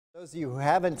Those of you who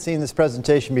haven't seen this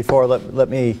presentation before, let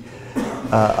me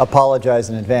apologize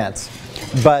in advance.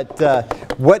 But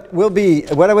what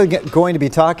I was going to be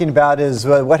talking about is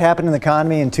what happened in the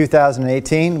economy in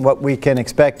 2018, what we can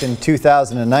expect in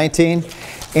 2019,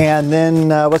 and then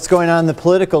what's going on in the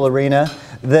political arena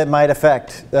that might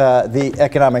affect the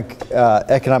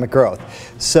economic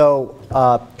growth. So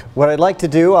what I'd like to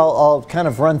do, I'll kind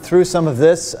of run through some of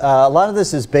this. A lot of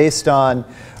this is based on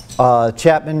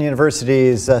Chapman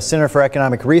University's Center for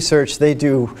Economic Research. They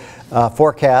do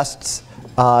forecasts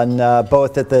on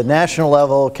both at the national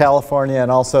level, California, and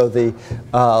also the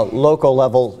local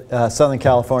level, Southern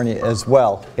California as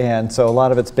well. And so a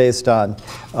lot of it's based on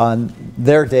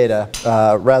their data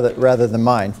rather than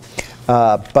mine.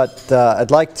 But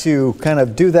I'd like to kind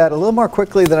of do that a little more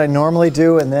quickly than I normally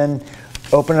do, and then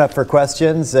open it up for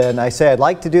questions. And I say I'd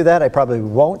like to do that. I probably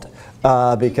won't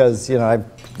because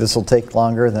this will take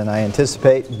longer than I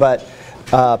anticipate. But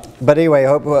anyway,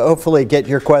 hopefully get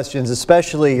your questions,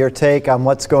 especially your take on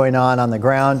what's going on the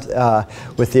ground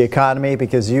with the economy,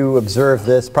 because you observe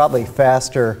this probably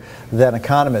faster than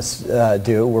economists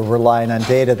do. We're relying on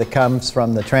data that comes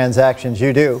from the transactions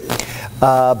you do.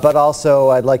 But also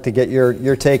I'd like to get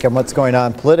your take on what's going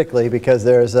on politically, because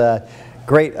there's a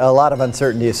lot of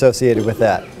uncertainty associated with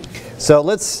that. So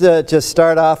let's just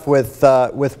start off with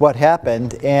what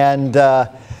happened. And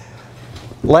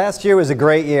last year was a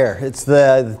great year. It's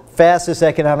the fastest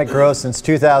economic growth since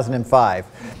 2005.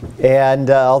 And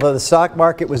although the stock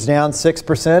market was down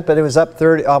 6%, but it was up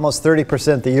almost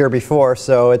 30% the year before.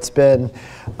 So it's been,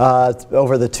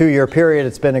 over the 2-year period,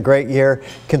 it's been a great year.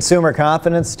 Consumer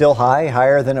confidence still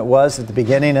higher than it was at the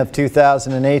beginning of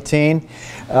 2018.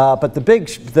 But the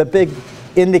big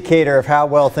indicator of how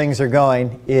well things are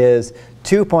going is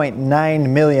 2.9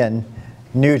 million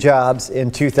new jobs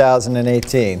in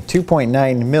 2018,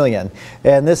 2.9 million.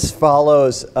 And this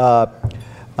follows,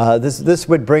 this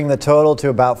would bring the total to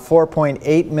about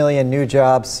 4.8 million new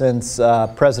jobs since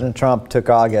President Trump took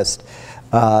office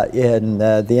in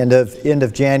the end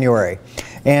of January.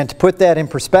 And to put that in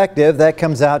perspective, that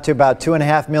comes out to about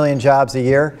 2.5 million jobs a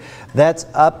year. That's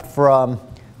up from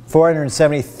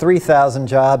 473,000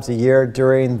 jobs a year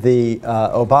during the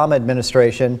Obama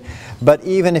administration. But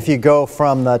even if you go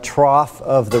from the trough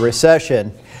of the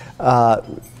recession,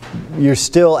 you're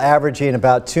still averaging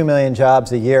about 2 million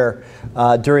jobs a year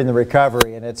during the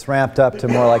recovery, and it's ramped up to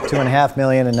more like 2.5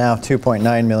 million and now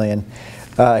 2.9 million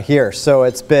here. So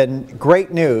it's been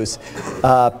great news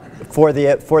for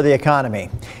the economy.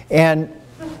 And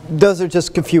those are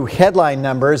just a few headline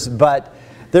numbers, but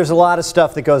there's a lot of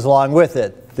stuff that goes along with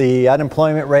it. The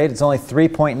unemployment rate is only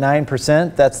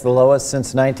 3.9%. That's the lowest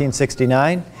since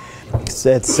 1969. It's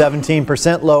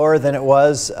 17% lower than it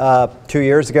was 2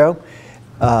 years ago.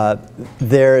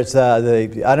 There's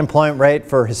the unemployment rate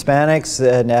for Hispanics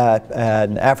and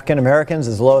African Americans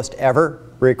is the lowest ever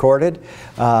recorded.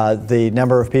 The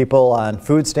number of people on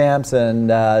food stamps and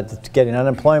getting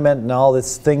unemployment and all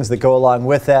these things that go along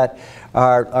with that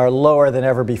are lower than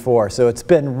ever before. So it's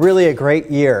been really a great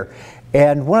year.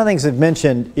 And one of the things I've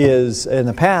mentioned is in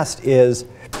the past is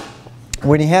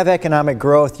when you have economic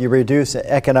growth, you reduce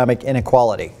economic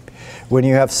inequality. When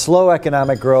you have slow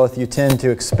economic growth, you tend to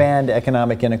expand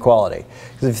economic inequality.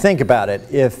 Because if you think about it,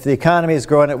 if the economy is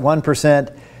growing at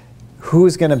 1%,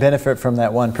 who's going to benefit from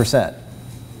that 1%?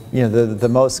 The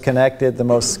most connected, the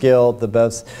most skilled,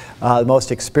 the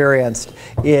most experienced.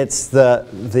 It's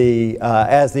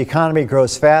as the economy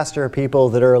grows faster, people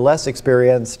that are less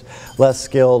experienced, less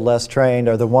skilled, less trained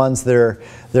are the ones that are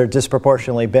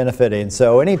disproportionately benefiting.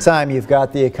 So anytime you've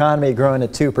got the economy growing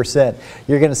at 2%,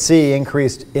 you're going to see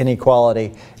increased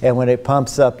inequality. And when it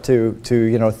pumps up to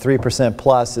 3%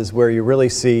 plus is where you really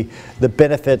see the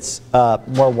benefits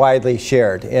more widely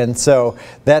shared. And so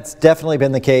that's definitely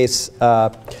been the case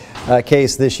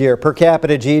this year. Per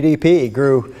capita GDP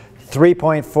grew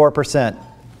 3.4%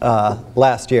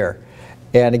 last year.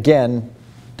 And again,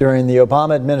 during the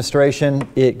Obama administration,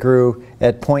 it grew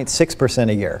at 0.6%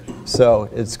 a year. So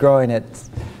it's growing at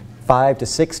 5 to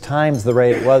 6 times the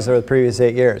rate it was over the previous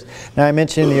 8 years. Now I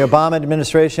mentioned the Obama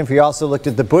administration. If you also looked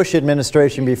at the Bush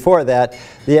administration before that,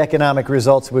 the economic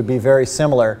results would be very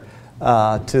similar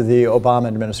to the Obama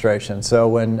administration. So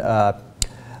when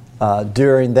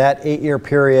during that 8-year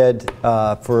period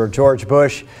for George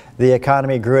Bush, the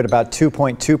economy grew at about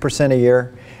 2.2% a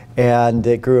year, and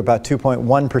it grew about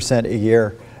 2.1% a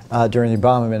year during the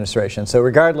Obama administration. So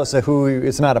regardless of who,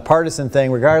 it's not a partisan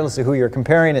thing, regardless of who you're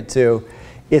comparing it to,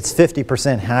 it's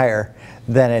 50% higher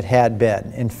than it had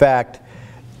been. In fact,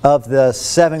 of the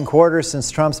 7 quarters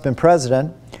since Trump's been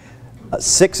president,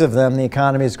 6 of them, the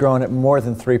economy has grown at more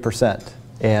than 3%.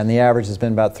 and the average has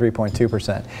been about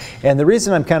 3.2%. And the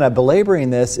reason I'm kind of belaboring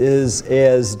this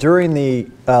is during the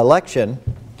election,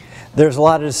 there's a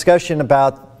lot of discussion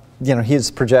about his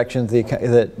projections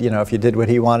that if you did what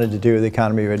he wanted to do, the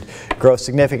economy would grow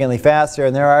significantly faster.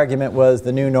 And their argument was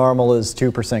the new normal is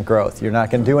 2% growth. You're not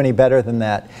going to do any better than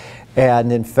that.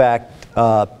 And in fact,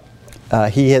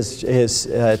 he has,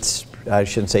 I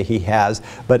shouldn't say he has,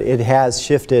 but it has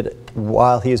shifted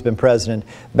while he's been president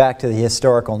back to the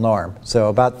historical norm. So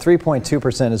about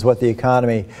 3.2% is what the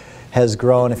economy has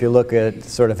grown. If you look at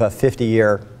sort of a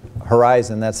 50-year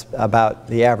horizon, that's about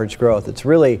the average growth. It's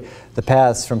really the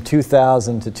paths from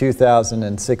 2000 to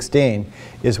 2016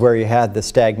 is where you had the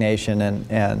stagnation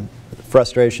and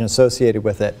frustration associated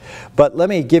with it. But let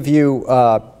me give you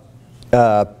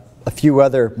a few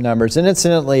other numbers. And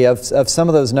incidentally, of some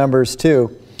of those numbers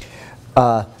too,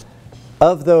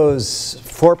 of those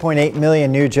 4.8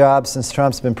 million new jobs since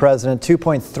Trump's been president,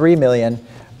 2.3 million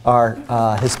are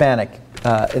Hispanic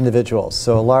individuals.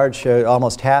 So a large,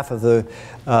 almost half of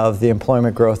the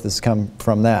employment growth has come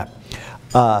from that.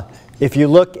 If you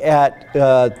look at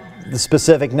the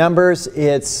specific numbers,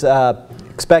 it's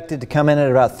expected to come in at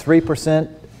about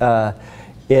 3%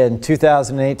 in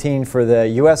 2018 for the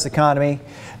U.S. economy.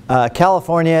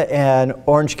 California and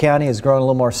Orange County has grown a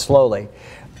little more slowly.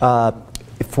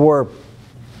 For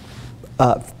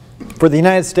the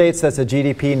United States, that's a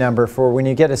GDP number. For when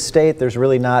you get a state, there's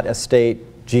really not a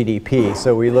state GDP.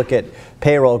 So we look at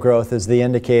payroll growth as the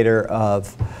indicator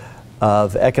of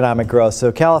economic growth.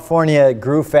 So California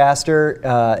grew faster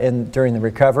during the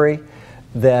recovery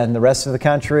than the rest of the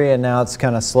country, and now it's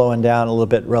kind of slowing down a little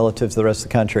bit relative to the rest of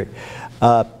the country.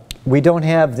 We don't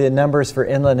have the numbers for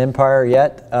Inland Empire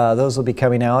yet. Those will be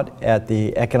coming out at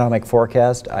the economic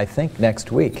forecast, I think,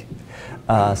 next week.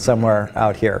 Somewhere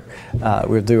out here.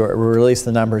 We'll release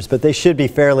the numbers, but they should be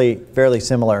fairly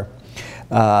similar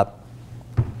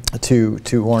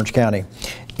to Orange County.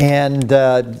 And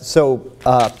so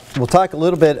we'll talk a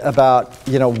little bit about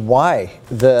why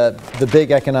the big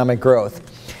economic growth.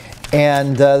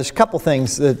 And there's a couple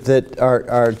things that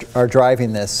are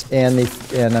driving this, and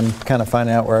I'm kind of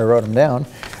finding out where I wrote them down,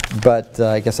 but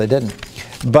I guess I didn't.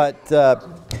 But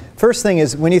first thing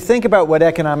is, when you think about what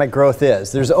economic growth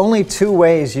is, there's only two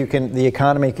ways the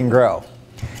economy can grow.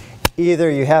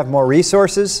 Either you have more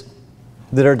resources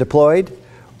that are deployed,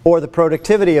 or the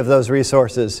productivity of those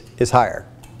resources is higher.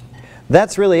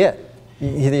 That's really it.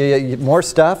 You more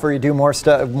stuff, or you do more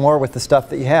with the stuff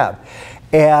that you have.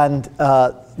 And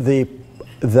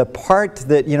the part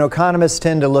that economists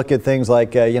tend to look at things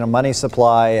like money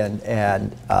supply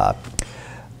and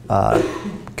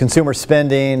consumer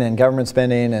spending and government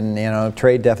spending and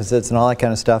trade deficits and all that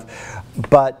kind of stuff.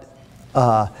 But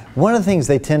one of the things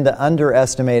they tend to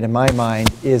underestimate in my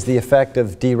mind is the effect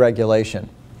of deregulation.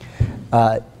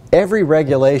 Every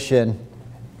regulation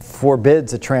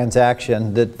forbids a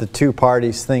transaction that the two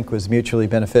parties think was mutually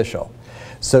beneficial.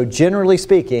 So generally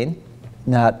speaking,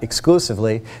 not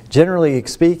exclusively, generally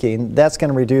speaking, that's going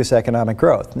to reduce economic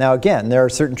growth. Now again, there are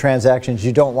certain transactions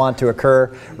you don't want to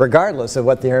occur regardless of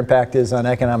what their impact is on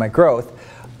economic growth.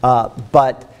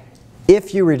 But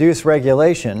if you reduce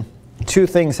regulation, two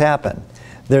things happen.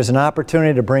 There's an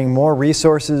opportunity to bring more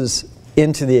resources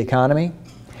into the economy,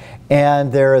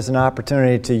 and there is an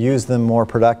opportunity to use them more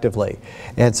productively.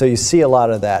 And so you see a lot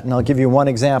of that. And I'll give you one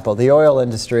example. The oil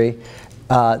industry,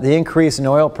 the increase in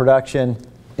oil production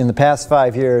in the past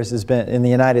 5 years has been, in the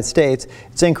United States,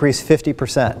 it's increased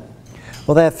 50%.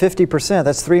 Well, that 50%,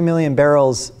 that's 3 million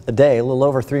barrels a day, a little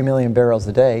over 3 million barrels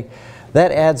a day.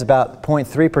 That adds about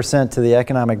 0.3% to the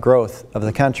economic growth of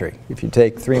the country. If you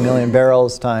take 3 million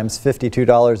barrels times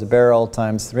 $52 a barrel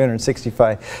times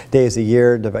 365 days a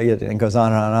year, and goes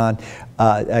on and on.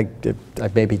 I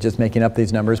may be just making up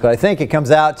these numbers, but I think it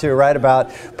comes out to right about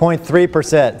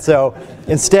 0.3%. So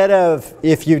instead of,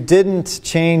 if you didn't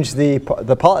change the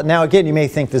policy, now again, you may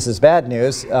think this is bad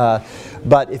news,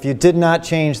 but if you did not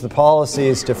change the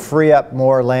policies to free up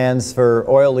more lands for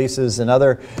oil leases and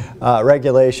other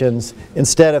regulations,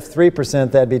 instead of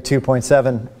 3%, that'd be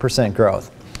 2.7%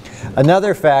 growth.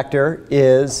 Another factor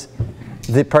is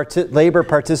the labor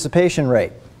participation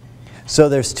rate. So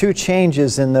there's two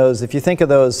changes in those. If you think of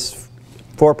those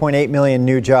 4.8 million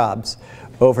new jobs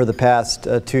over the past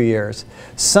 2 years,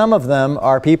 some of them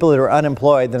are people that are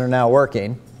unemployed that are now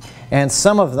working, and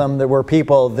some of them that were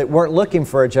people that weren't looking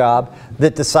for a job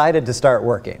that decided to start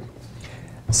working.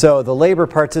 So the labor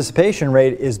participation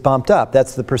rate is bumped up.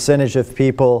 That's the percentage of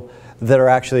people that are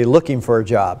actually looking for a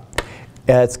job.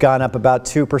 It's gone up about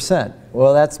 2%.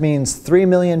 Well, that means 3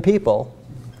 million people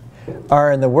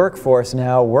are in the workforce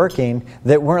now working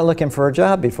that weren't looking for a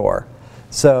job before.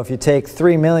 So if you take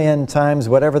 3 million times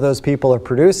whatever those people are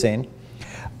producing,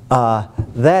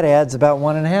 that adds about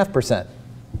 1.5%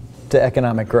 to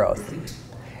economic growth.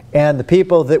 And the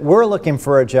people that were looking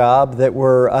for a job, that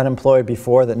were unemployed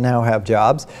before, that now have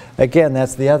jobs, again,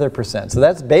 that's the other percent. So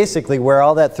that's basically where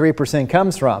all that 3%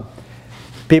 comes from.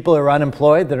 People who are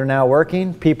unemployed that are now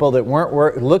working, people that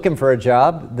weren't looking for a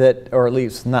job, that, or at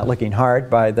least not looking hard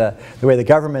by the way the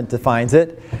government defines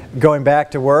it, going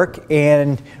back to work,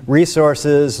 and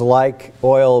resources like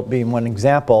oil being one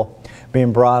example,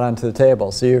 being brought onto the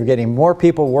table. So you're getting more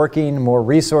people working, more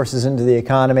resources into the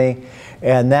economy,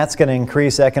 and that's going to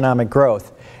increase economic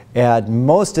growth. And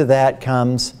most of that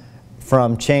comes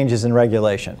from changes in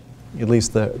regulation, at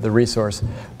least the resource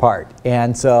part.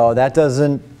 And so that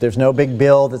doesn't, there's no big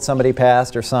bill that somebody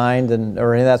passed or signed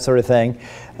or any of that sort of thing.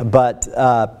 But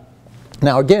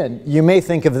now again, you may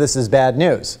think of this as bad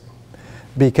news,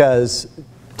 because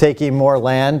taking more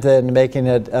land and making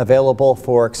it available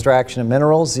for extraction of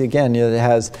minerals, again,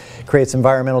 it creates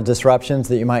environmental disruptions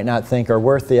that you might not think are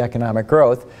worth the economic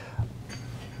growth.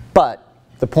 But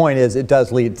the point is, it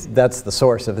does lead, that's the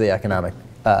source of the economic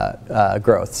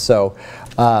growth. So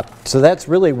that's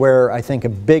really where I think a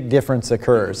big difference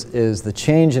occurs, is the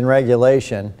change in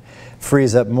regulation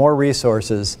frees up more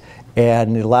resources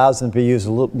and it allows them to be used a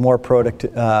little more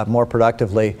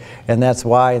productively. And that's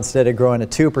why instead of growing at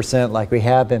 2% like we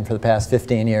have been for the past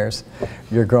 15 years,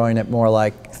 you're growing at more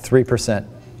like 3%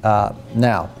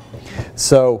 now.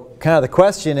 So kind of the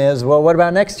question is, well, what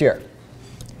about next year?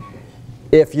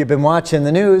 If you've been watching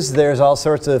the news, there's all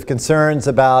sorts of concerns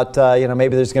about,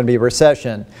 maybe there's going to be a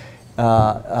recession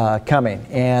coming.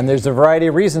 And there's a variety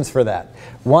of reasons for that.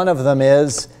 One of them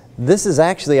is, this is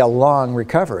actually a long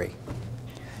recovery.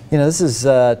 This is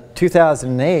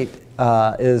 2008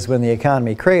 is when the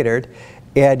economy cratered,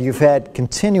 and you've had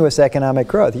continuous economic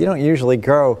growth. You don't usually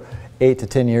grow 8 to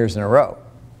 10 years in a row.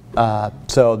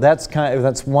 So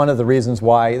that's one of the reasons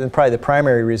why, and probably the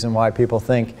primary reason why people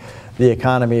think the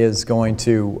economy is going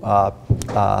to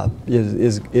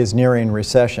is nearing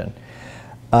recession.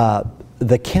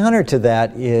 The counter to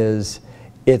that is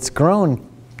it's grown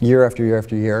year after year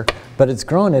after year, but it's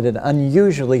grown at an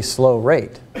unusually slow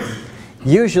rate.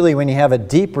 Usually when you have a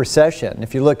deep recession,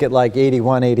 if you look at like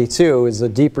 81, 82, is a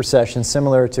deep recession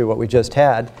similar to what we just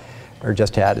had,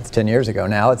 it's 10 years ago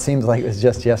now, it seems like it was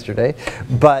just yesterday,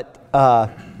 but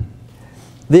the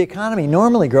economy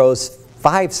normally grows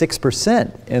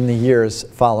 5–6% in the years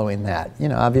following that.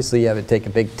 Obviously you have to take a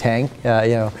big tank,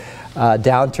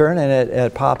 downturn, and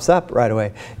it pops up right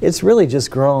away. It's really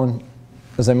just grown,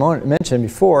 as I mentioned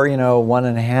before,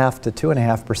 1.5 to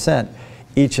 2.5%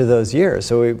 each of those years.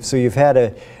 So you've had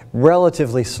a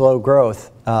relatively slow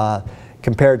growth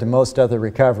compared to most other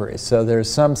recoveries. So there's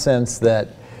some sense that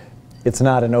it's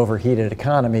not an overheated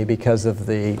economy because of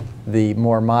the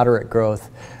more moderate growth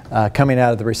coming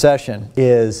out of the recession.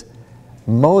 Is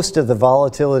most of the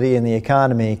volatility in the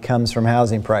economy comes from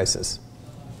housing prices.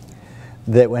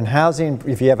 That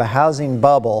if you have a housing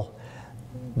bubble,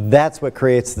 that's what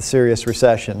creates the serious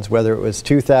recessions, whether it was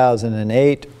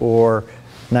 2008 or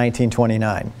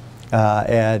 1929,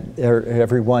 and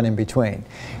every one in between.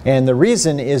 And the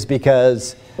reason is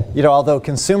because, although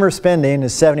consumer spending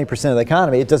is 70% of the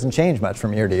economy, it doesn't change much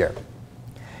from year to year.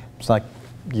 It's like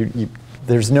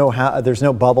there's no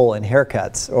bubble in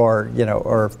haircuts or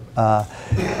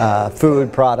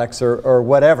food products or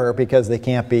whatever, because they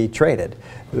can't be traded,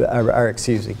 or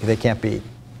excuse me, they can't be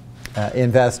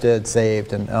invested,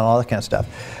 saved, and all that kind of stuff.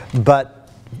 But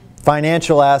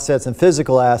financial assets and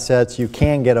physical assets, you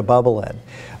can get a bubble in.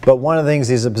 But one of the things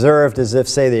he's observed is if,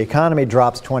 say, the economy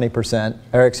drops 20%,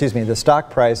 or excuse me, the stock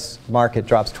price market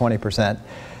drops 20%,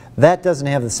 that doesn't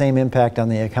have the same impact on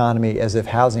the economy as if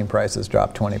housing prices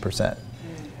drop 20%.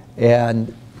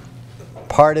 And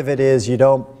part of it is you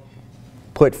don't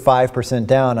put 5%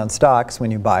 down on stocks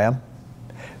when you buy them.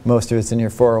 Most of it's in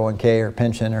your 401k or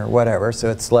pension or whatever,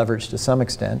 so it's leveraged to some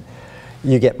extent.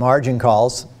 You get margin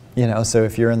calls. So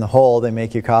if you're in the hole, they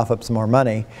make you cough up some more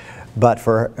money. But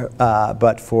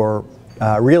for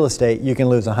real estate, you can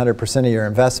lose 100% of your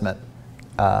investment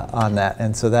on that.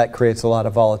 And so that creates a lot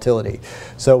of volatility.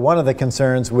 So one of the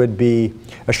concerns would be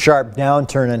a sharp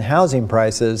downturn in housing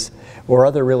prices or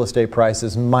other real estate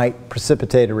prices might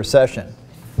precipitate a recession.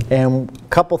 And a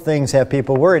couple things have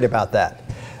people worried about that.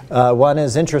 One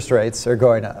is interest rates are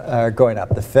going up.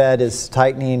 The Fed is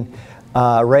tightening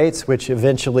rates, which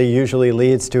eventually usually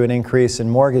leads to an increase in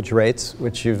mortgage rates,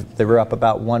 which they were up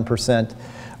about 1%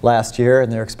 last year,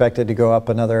 and they're expected to go up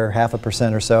another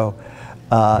 0.5% or so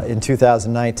in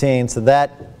 2019. So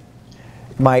that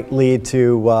might lead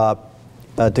to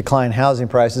decline housing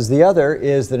prices. The other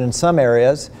is that in some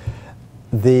areas,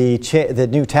 the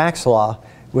new tax law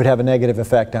would have a negative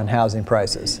effect on housing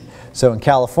prices. So in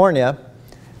California,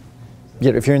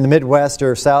 if you're in the Midwest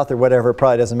or South or whatever, it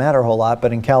probably doesn't matter a whole lot,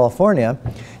 but in California,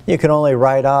 you can only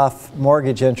write off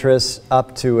mortgage interest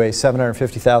up to a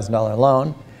 $750,000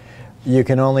 loan. You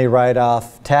can only write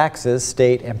off taxes,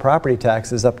 state and property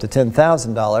taxes, up to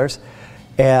 $10,000.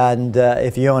 And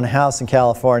if you own a house in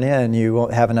California and you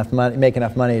won't have enough money, make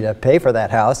enough money to pay for that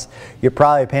house, you're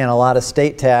probably paying a lot of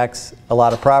state tax, a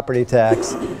lot of property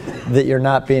tax that you're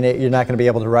not going to be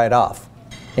able to write off.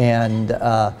 And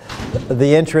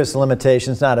the interest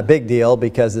limitation is not a big deal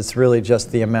because it's really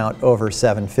just the amount over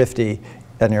 $750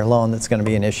 on your loan that's going to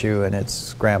be an issue, and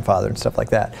it's grandfathered and stuff like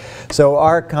that. So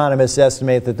our economists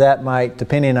estimate that that might,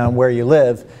 depending on where you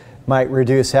live, might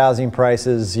reduce housing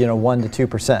prices, 1 to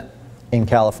 2% in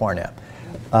California.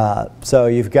 So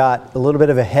you've got a little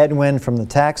bit of a headwind from the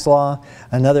tax law,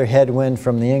 another headwind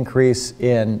from the increase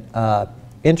in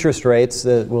interest rates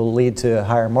that will lead to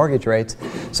higher mortgage rates.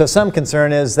 So some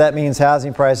concern is that means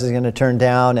housing prices are going to turn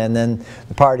down and then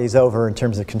the party's over in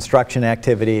terms of construction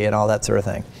activity and all that sort of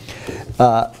thing.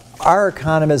 Our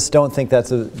economists don't think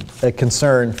that's a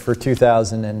concern for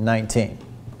 2019.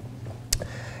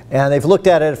 And they've looked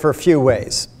at it for a few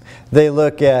ways. They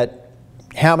look at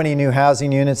how many new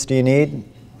housing units do you need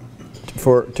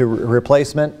to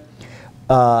replacement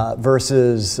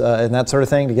versus and that sort of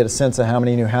thing to get a sense of how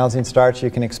many new housing starts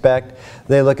you can expect.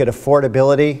 They look at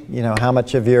affordability, how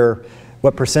much of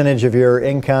what percentage of your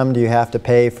income do you have to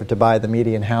pay to buy the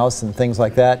median house and things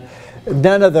like that.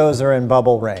 None of those are in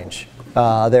bubble range.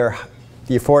 The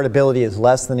affordability is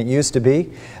less than it used to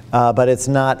be, but it's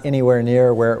not anywhere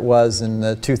near where it was in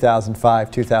the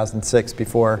 2005, 2006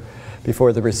 before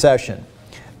the recession.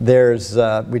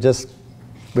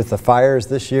 With the fires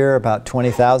this year, about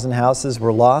 20,000 houses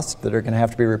were lost that are going to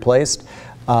have to be replaced.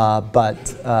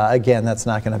 Again, that's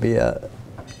not going to be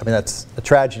that's a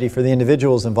tragedy for the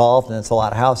individuals involved, and it's a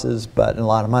lot of houses, and a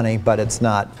lot of money, but it's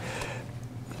not,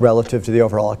 relative to the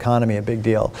overall economy, a big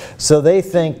deal. So they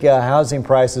think housing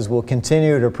prices will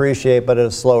continue to appreciate, but at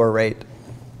a slower rate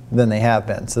than they have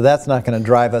been. So that's not going to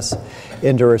drive us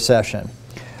into recession.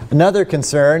 Another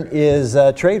concern is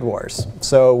trade wars.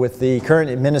 So with the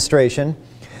current administration,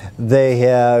 they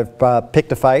have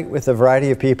picked a fight with a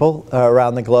variety of people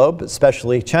around the globe,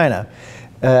 especially China,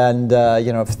 and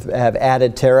have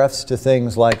added tariffs to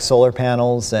things like solar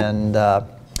panels and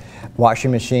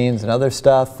washing machines and other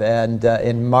stuff. And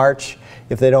in March,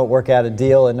 if they don't work out a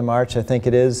deal into March, I think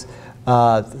it is,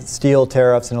 steel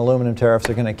tariffs and aluminum tariffs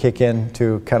are going to kick in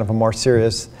to kind of a more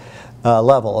serious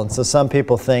level. And so some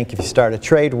people think if you start a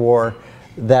trade war,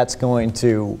 that's going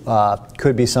to,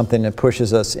 could be something that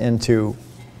pushes us into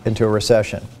a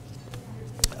recession.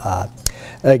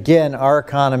 Again, our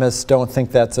economists don't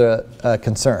think that's a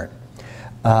concern.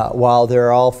 While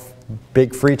they're all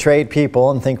big free trade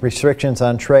people and think restrictions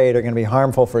on trade are going to be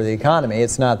harmful for the economy,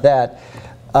 it's not that.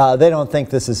 They don't think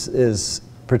this is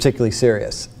particularly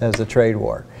serious as a trade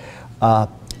war.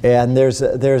 And there's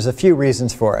a few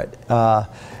reasons for it.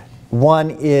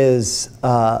 One is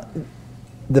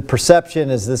the perception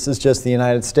is this is just the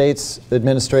United States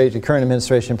administration, the current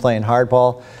administration playing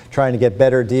hardball, trying to get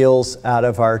better deals out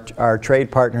of our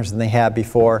trade partners than they have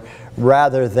before,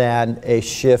 rather than a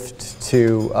shift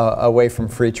to away from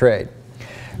free trade.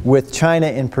 With China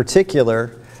in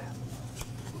particular,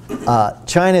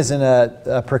 China's in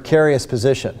a precarious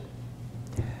position.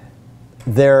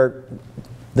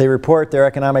 They report their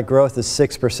economic growth is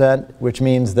 6%, which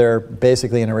means they're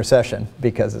basically in a recession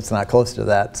because it's not close to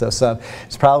that. So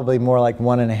it's probably more like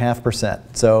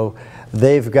 1.5%. So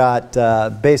they've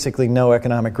got basically no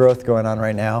economic growth going on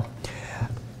right now.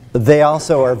 They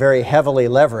also are very heavily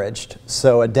leveraged,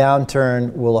 so a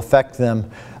downturn will affect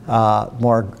them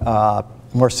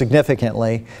more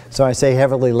significantly. So I say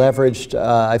heavily leveraged.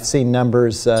 I've seen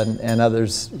numbers, and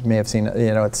others may have seen,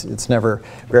 it's never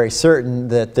very certain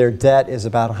that their debt is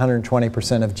about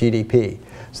 120% of GDP.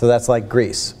 So that's like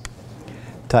Greece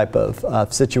type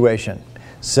of situation.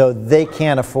 So they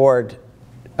can't afford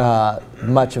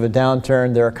much of a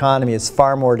downturn. Their economy is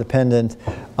far more dependent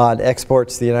on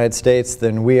exports to the United States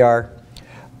than we are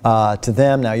to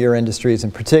them. Now, your industries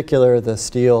in particular, the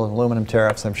steel and aluminum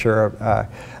tariffs, I'm sure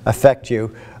affect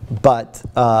you, but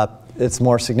it's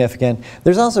more significant.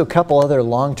 There's also a couple other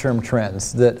long-term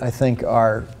trends that I think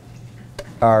are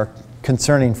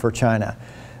concerning for China.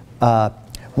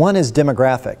 One is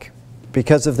demographic.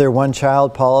 Because of their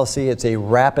one-child policy, it's a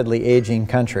rapidly aging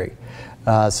country.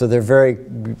 So they're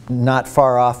not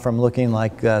far off from looking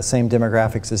like same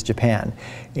demographics as Japan.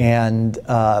 And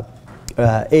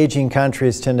aging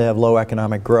countries tend to have low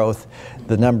economic growth.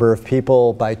 The number of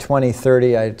people by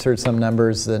 2030, I heard some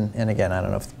numbers, and again, I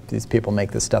don't know if these people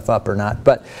make this stuff up or not,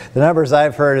 but the numbers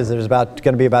I've heard is there's going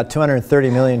to be about 230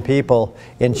 million people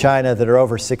in China that are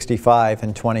over 65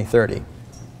 in 2030.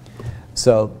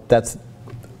 So that's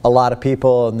a lot of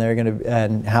people,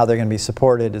 and how they're going to be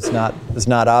supported is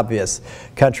not obvious.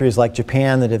 Countries like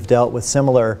Japan that have dealt with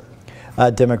similar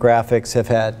demographics have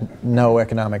had no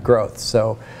economic growth.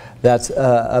 So that's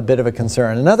a bit of a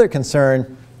concern. Another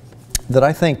concern that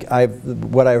I think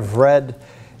what I've read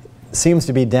seems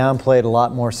to be downplayed a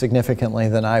lot more significantly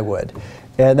than I would,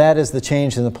 and that is the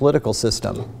change in the political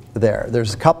system there.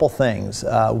 There's a couple things.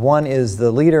 One is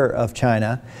the leader of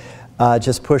China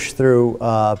just pushed through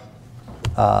a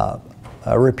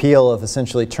repeal of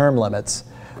essentially term limits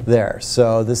there.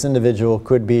 So this individual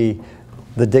could be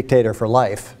the dictator for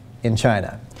life in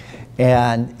China.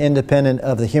 And independent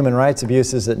of the human rights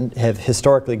abuses that have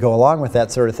historically go along with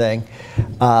that sort of thing,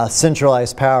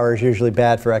 centralized power is usually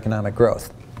bad for economic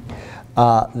growth.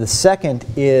 The second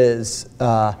is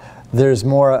there's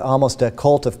more almost a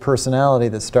cult of personality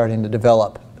that's starting to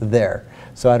develop there.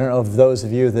 So I don't know if those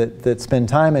of you that spend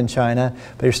time in China,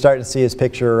 but you're starting to see his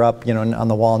picture up, on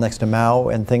the wall next to Mao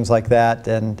and things like that,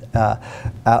 and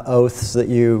oaths that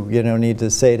you need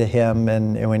to say to him,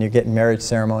 and when you're getting marriage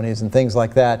ceremonies and things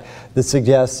like that, that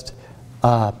suggest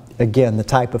again the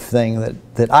type of thing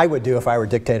that I would do if I were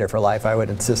dictator for life. I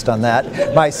would insist on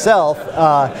that myself,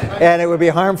 and it would be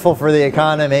harmful for the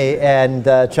economy. And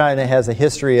China has a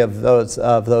history of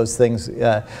those things,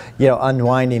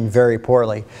 unwinding very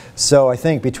poorly. So I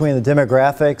think between the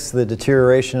demographics, the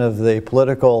deterioration of the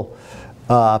political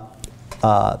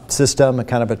system, a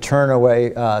kind of a turn away,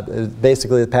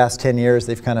 basically the past 10 years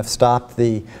they've kind of stopped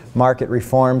the market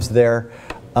reforms there.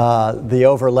 The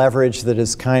over-leverage that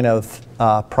has kind of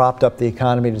propped up the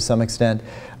economy to some extent.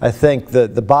 I think the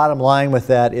bottom line with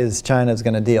that is China's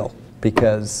going to deal,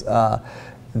 because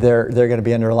they're going to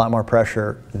be under a lot more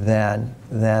pressure than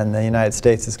the United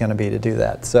States is going to be to do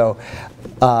that. So,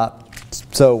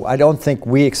 so I don't think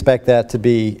we expect that to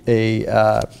be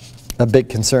a big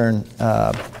concern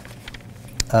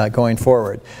going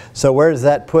forward. So where does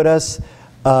that put us?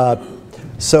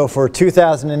 So for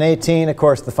 2018, of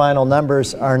course, the final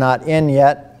numbers are not in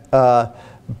yet,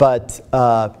 but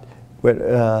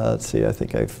let's see, I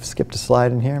think I've skipped a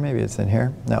slide in here. Maybe it's in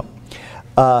here. No.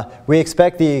 We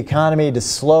expect the economy to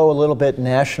slow a little bit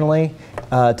nationally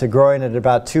to growing at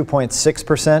about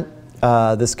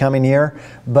 2.6% this coming year,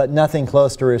 but nothing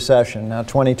close to recession. Now,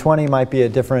 2020 might be a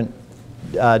different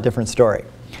story.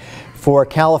 For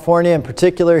California in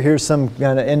particular, here's some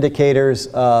kind of indicators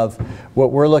of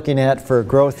what we're looking at for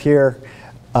growth here.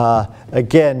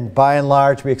 Again, by and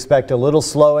large, we expect a little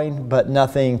slowing, but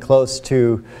nothing close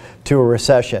to a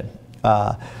recession.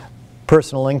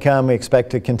 Personal income, we expect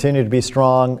to continue to be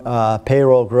strong.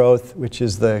 Payroll growth, which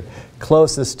is the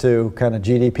closest to kind of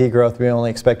GDP growth, we only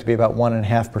expect to be about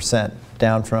 1.5%,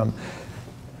 down from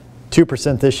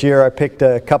 2% this year. I picked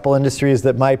a couple industries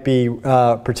that might be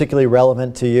particularly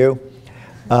relevant to you.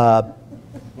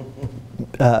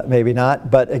 Maybe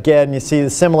not, but again, you see the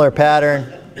similar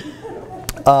pattern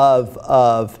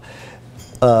of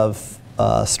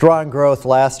strong growth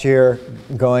last year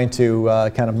going to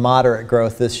kind of moderate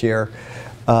growth this year.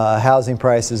 Housing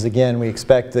prices, again, we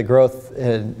expect the growth,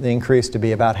 the increase to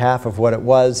be about half of what it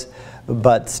was,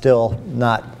 but still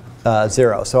not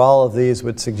zero. So all of these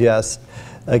would suggest,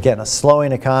 again, a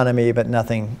slowing economy, but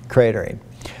nothing cratering.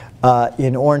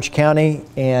 In Orange County,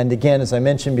 and again, as I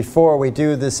mentioned before, we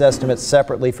do this estimate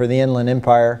separately for the Inland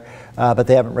Empire, but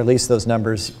they haven't released those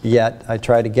numbers yet. I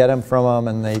tried to get them from them,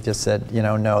 and they just said,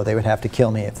 no, they would have to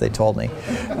kill me if they told me.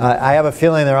 I have a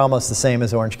feeling they're almost the same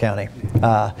as Orange County.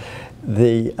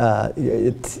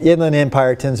 The Inland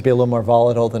Empire tends to be a little more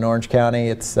volatile than Orange County.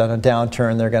 It's on a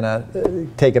downturn, they're going to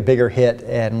take a bigger hit,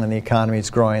 and when the economy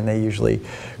is growing, they usually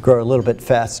grow a little bit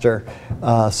faster.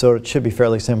 So it should be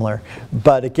fairly similar.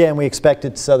 But again, we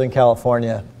expected Southern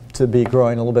California to be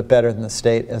growing a little bit better than the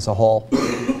state as a whole,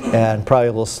 and probably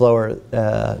a little slower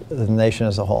than the nation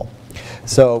as a whole.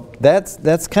 So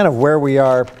that's kind of where we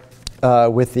are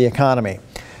with the economy.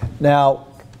 Now,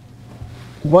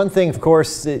 one thing, of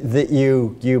course, that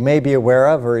you may be aware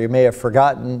of, or you may have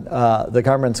forgotten, the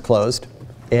government's closed,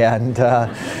 and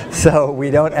so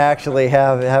we don't actually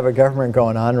have a government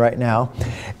going on right now.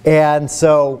 And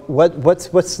so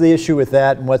what's the issue with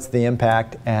that, and what's the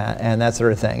impact, and that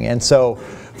sort of thing. And so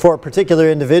for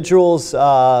particular individuals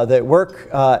that work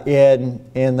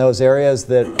in those areas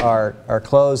that are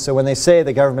closed. So when they say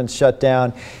the government's shut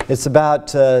down, it's about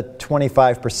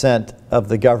 25% of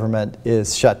the government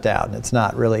is shut down. It's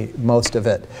not really most of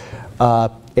it.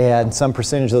 And some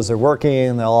percentage of those are working,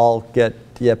 and they'll all get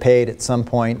paid at some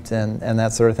point and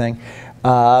that sort of thing.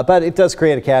 But it does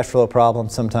create a cash flow problem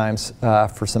sometimes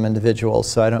for some individuals,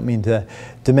 so I don't mean to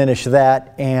diminish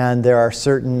that. And there are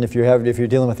certain, if you're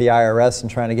dealing with the IRS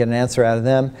and trying to get an answer out of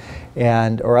them,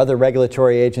 or other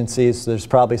regulatory agencies, there's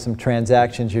probably some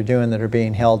transactions you're doing that are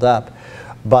being held up.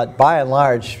 But by and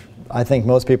large, I think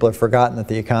most people have forgotten that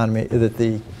the economy,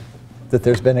 that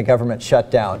there's been a government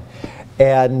shutdown.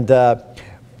 And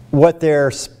what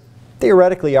they're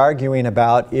theoretically arguing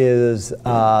about is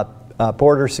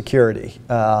border security.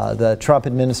 The Trump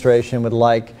administration would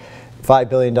like $5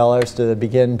 billion to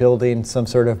begin building some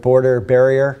sort of border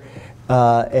barrier,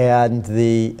 and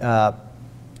the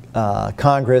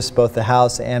Congress, both the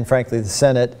House and frankly the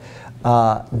Senate,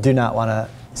 do not want to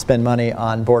spend money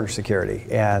on border security,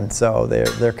 and so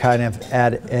they're kind of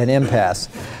at an impasse.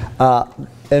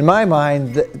 In my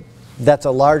mind, that's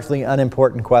a largely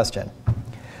unimportant question.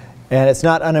 And it's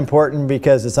not unimportant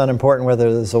because it's unimportant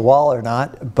whether there's a wall or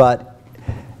not, but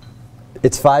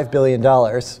it's $5 billion,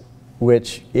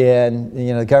 which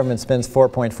the government spends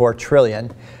 $4.4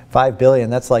 trillion. $5 billion,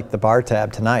 that's like the bar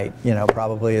tab tonight,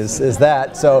 probably is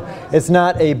that. So it's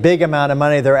not a big amount of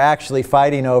money they're actually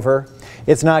fighting over.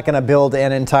 It's not going to build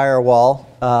an entire wall,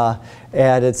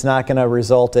 and it's not going to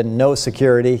result in no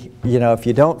security, if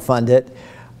you don't fund it.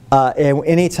 And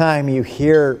anytime you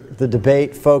hear the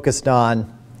debate focused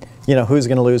on who's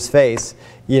going to lose face,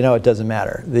 it doesn't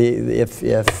matter.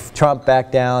 If Trump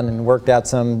backed down and worked out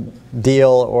some deal,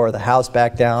 or the House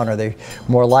backed down, or they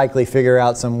more likely figure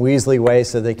out some Weasley way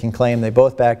so they can claim they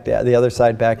both backed down, the other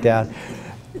side backed down,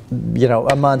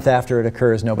 a month after it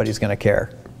occurs, nobody's going to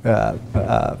care,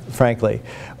 frankly.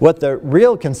 What the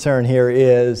real concern here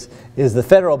is the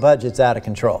federal budget's out of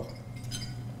control.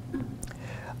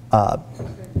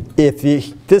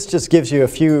 This just gives you a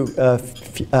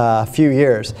few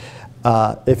years.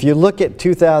 If you look at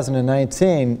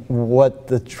 2019, what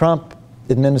the Trump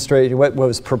administration, what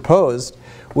was proposed,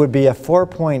 would be a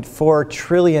 $4.4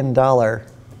 trillion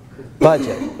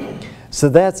budget. So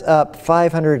that's up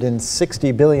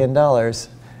 $560 billion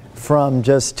from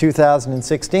just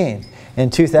 2016. In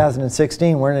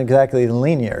 2016, we're in exactly the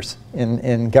lean years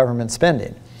in government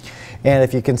spending. And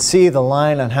if you can see the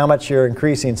line on how much you're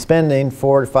increasing spending,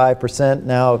 4 to 5%,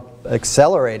 now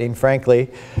accelerating,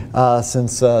 frankly,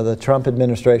 since the Trump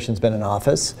administration's been in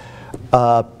office.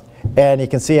 And you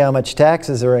can see how much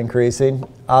taxes are increasing.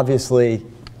 Obviously,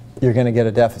 you're going to get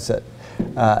a deficit,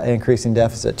 increasing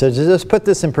deficit. To just put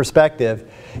this in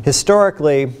perspective,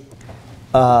 historically,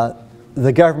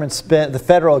 the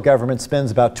federal government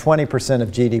spends about 20% of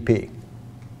GDP.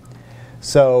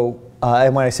 So,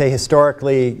 and when I say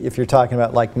historically, if you're talking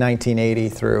about like 1980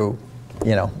 through,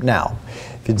 now.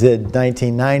 If you did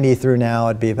 1990 through now,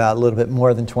 it'd be about a little bit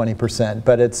more than 20%.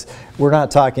 But we're not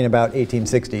talking about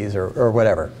 1860s or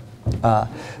whatever.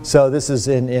 So this is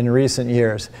in recent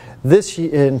years.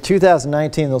 In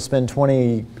 2019, they'll spend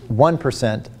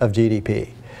 21% of GDP.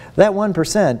 That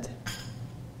 1%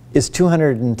 is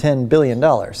 $210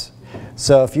 billion.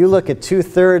 So if you look at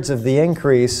 2/3 of the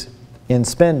increase in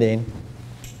spending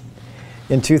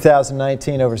in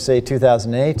 2019 over, say,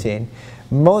 2018,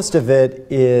 most of it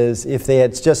is, if they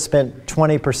had just spent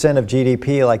 20% of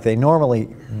GDP like they normally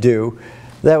do,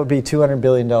 that would be $200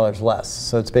 billion less.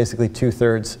 So it's basically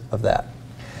 2/3 of that.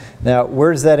 Now,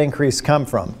 where does that increase come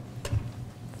from?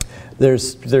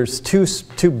 There's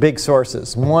two big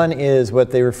sources. One is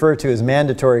what they refer to as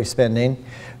mandatory spending,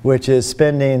 which is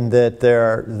spending that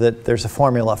there's a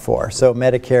formula for. So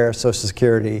Medicare, Social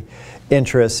Security,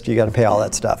 interest, you got to pay all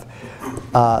that stuff.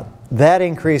 That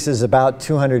increases about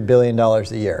 $200 billion a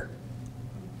year.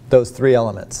 Those three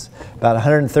elements. About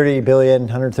 $130 billion,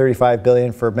 $135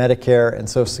 billion for Medicare and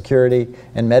Social Security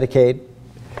and Medicaid,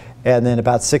 and then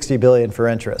about $60 billion for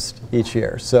interest each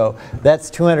year. So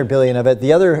that's $200 billion of it.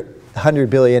 The other $100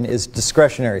 billion is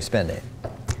discretionary spending.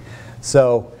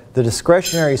 So the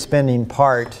discretionary spending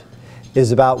part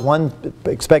is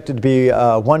expected to be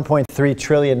 $1.3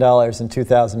 trillion in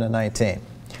 2019.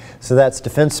 So that's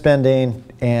defense spending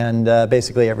and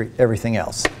basically everything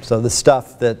else. So the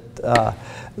stuff that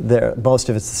most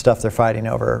of it's the stuff they're fighting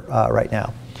over right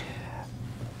now.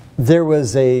 There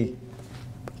was a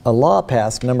law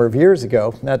passed a number of years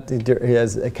ago,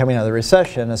 coming out of the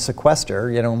recession, a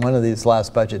sequester, one of these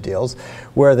last budget deals,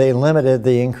 where they limited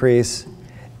the increase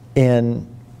in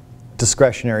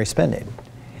discretionary spending.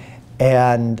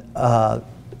 And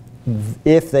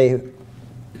if they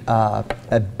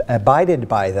abided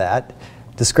by that,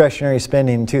 discretionary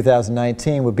spending in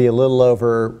 2019 would be a little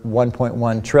over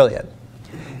 1.1 trillion.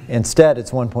 Instead,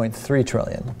 it's 1.3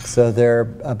 trillion. So they're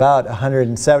about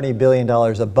 $170 billion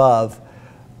above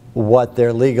what they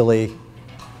were legally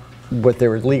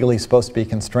supposed to be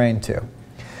constrained to.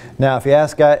 Now, if you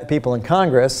ask people in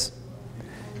Congress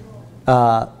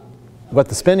what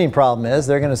the spending problem is,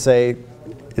 they're going to say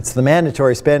it's the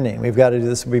mandatory spending. We've got to do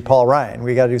this. Would be Paul Ryan.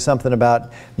 We've got to do something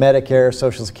about Medicare,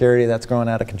 Social Security. That's growing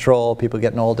out of control. People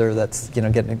getting older. That's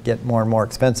getting more and more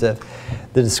expensive.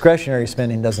 The discretionary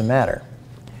spending doesn't matter.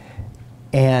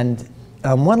 And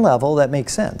on one level, that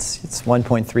makes sense. It's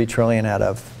 1.3 trillion out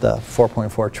of the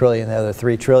 4.4 trillion. The other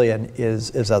 3 trillion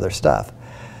is other stuff.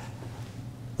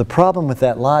 The problem with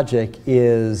that logic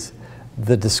is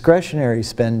the discretionary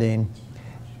spending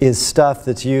is stuff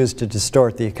that's used to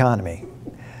distort the economy.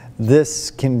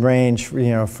 This can range,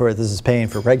 this is paying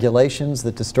for regulations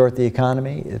that distort the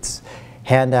economy. It's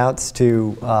handouts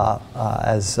to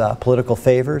as political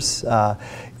favors.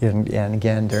 And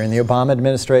again, during the Obama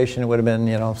administration, it would have been,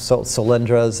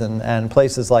 Solyndras and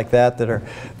places like that are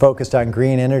focused on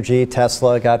green energy.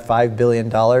 Tesla got $5 billion,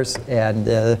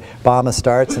 and Obama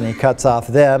starts and he cuts off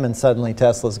them, and suddenly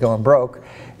Tesla's going broke.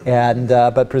 And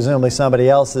but presumably somebody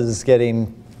else is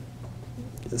getting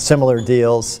similar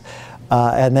deals,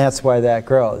 and that's why that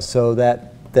grows. So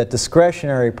that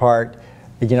discretionary part,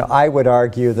 I would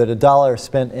argue that a dollar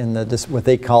spent in what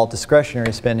they call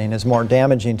discretionary spending is more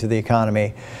damaging to the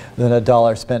economy than a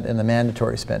dollar spent in the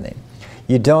mandatory spending.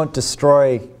 You don't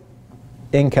destroy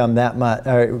income that much,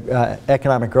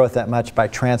 economic growth that much by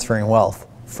transferring wealth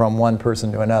from one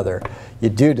person to another. You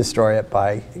do destroy it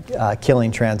by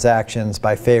killing transactions,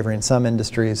 by favoring some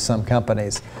industries, some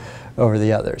companies over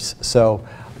the others. So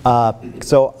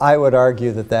I would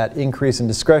argue that increase in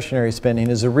discretionary spending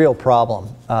is a real problem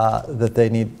that they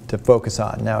need to focus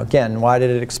on. Now again, why did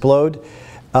it explode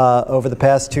over the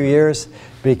past 2 years?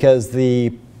 Because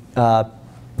the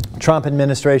Trump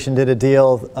administration did a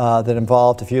deal that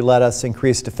involved, if you let us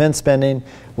increase defense spending,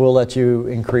 we'll let you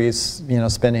increase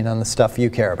spending on the stuff you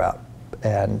care about.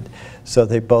 And so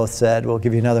they both said, we'll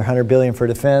give you another $100 billion for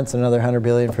defense, another $100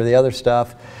 billion for the other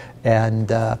stuff, and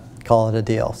call it a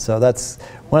deal. So that's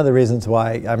one of the reasons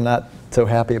why I'm not so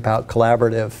happy about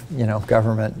collaborative,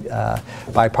 government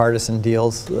bipartisan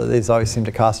deals. These always seem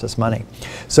to cost us money.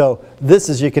 So this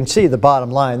is, you can see the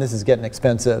bottom line, this is getting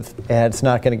expensive, and it's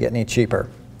not going to get any cheaper.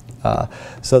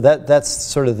 So that's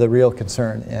sort of the real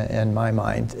concern in my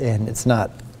mind, and it's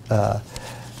not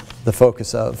the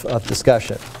focus of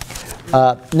discussion.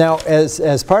 Now,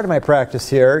 as part of my practice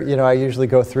here, I usually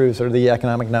go through sort of the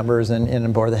economic numbers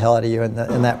and bore the hell out of you in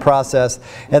that process,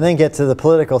 and then get to the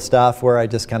political stuff where I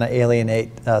just kind of alienate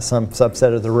some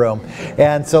subset of the room.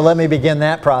 And so let me begin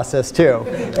that process too.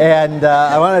 And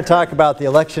I want to talk about the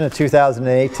election of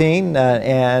 2018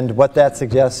 and what that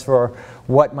suggests for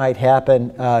what might happen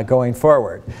going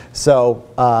forward. So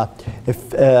I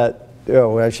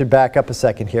should back up a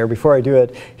second here. Before I do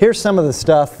it, here's some of the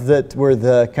stuff that were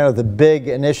the kind of the big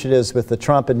initiatives with the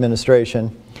Trump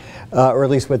administration, or at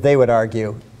least what they would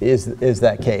argue is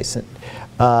that case. The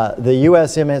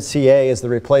USMCA is the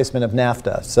replacement of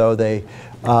NAFTA. So they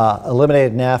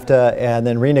eliminated NAFTA and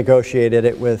then renegotiated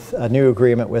it with a new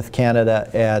agreement with Canada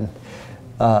and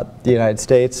the United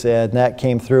States, and that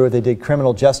came through. They did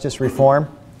criminal justice reform.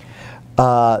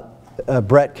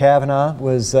 Brett Kavanaugh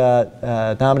was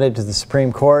nominated to the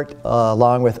Supreme Court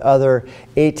along with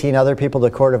 18 other people to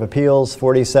the Court of Appeals,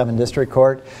 47 District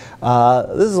Court.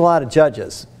 This is a lot of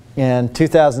judges. In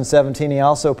 2017, he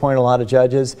also appointed a lot of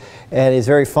judges, and he's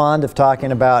very fond of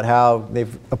talking about how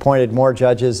they've appointed more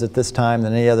judges at this time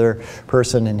than any other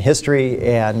person in history,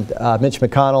 and Mitch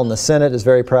McConnell in the Senate is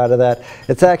very proud of that.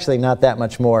 It's actually not that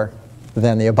much more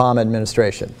than the Obama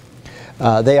administration.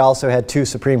 They also had 2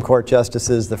 Supreme Court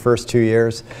justices the first 2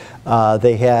 years.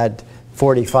 They had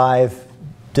 45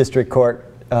 district court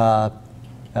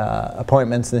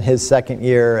appointments in his second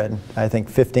year, and I think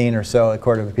 15 or so at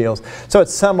Court of Appeals. So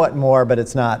it's somewhat more, but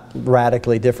it's not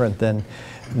radically different than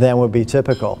would be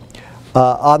typical.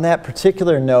 On that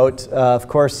particular note, of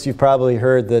course, you've probably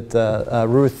heard that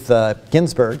Ruth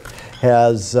Ginsburg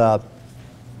has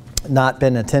not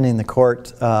been attending the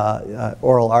court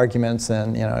oral arguments,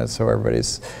 and so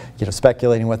everybody's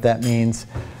speculating what that means.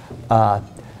 On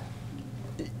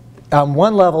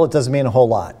one level, it doesn't mean a whole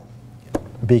lot,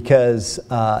 because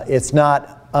it's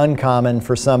not uncommon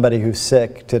for somebody who's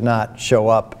sick to not show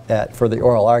up for the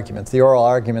oral arguments. The oral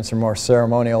arguments are more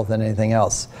ceremonial than anything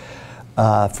else.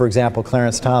 For example,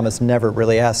 Clarence Thomas never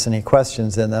really asks any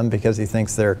questions in them because he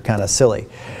thinks they're kind of silly.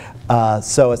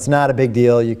 So it's not a big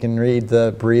deal. You can read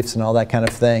the briefs and all that kind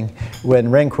of thing. When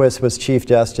Rehnquist was Chief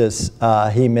Justice,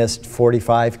 he missed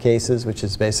 45 cases, which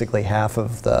is basically half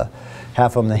of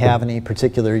them they have any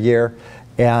particular year,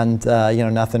 and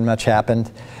nothing much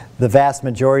happened. The vast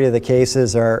majority of the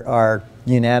cases are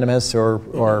unanimous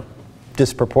or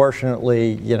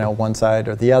disproportionately, one side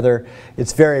or the other.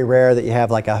 It's very rare that you have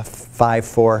like a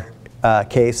 5-4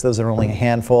 case. Those are only a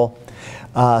handful.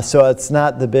 So it's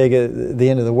not the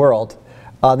end of the world.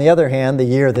 On the other hand, the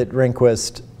year that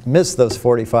Rehnquist missed those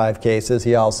 45 cases,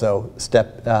 he also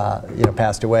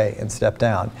passed away and stepped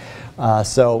down.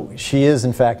 So she is,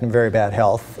 in fact, in very bad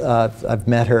health. I've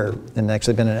met her and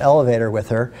actually been in an elevator with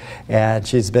her, and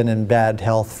she's been in bad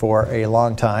health for a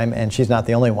long time, and she's not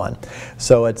the only one.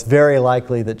 So it's very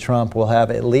likely that Trump will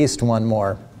have at least one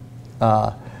more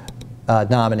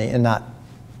nominee, and not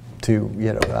to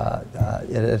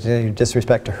any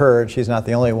disrespect to her, she's not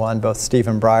the only one. Both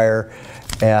Stephen Breyer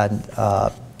and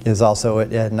is also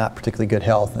in not particularly good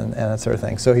health and that sort of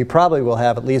thing. So he probably will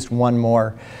have at least one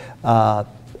more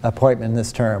appointment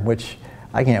this term, which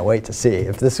I can't wait to see.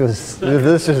 If this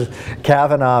was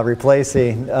Kavanaugh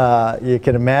replacing, you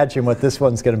can imagine what this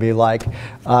one's going to be like.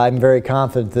 I'm very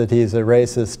confident that he's a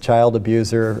racist, child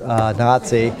abuser,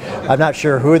 Nazi. I'm not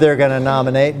sure who they're going to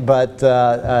nominate, but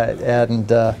and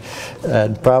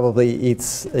probably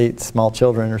eats small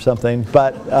children or something.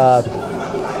 But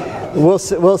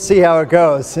we'll see how it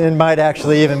goes. It might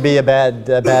actually even be a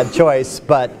bad choice,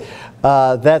 but.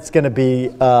 That's going to be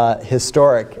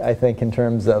historic, I think, in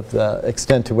terms of the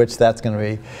extent to which that's going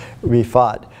to be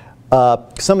fought.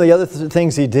 Some of the other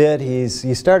things he did, he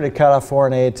started to cut off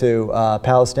foreign aid to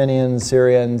Palestinians,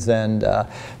 Syrians, and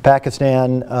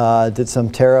Pakistan. Did some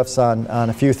tariffs on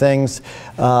a few things.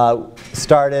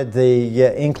 Started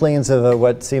the inklings of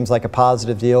what seems like a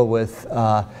positive deal with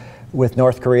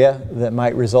North Korea that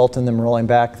might result in them rolling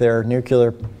back their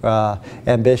nuclear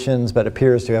ambitions, but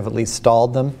appears to have at least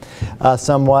stalled them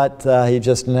somewhat. He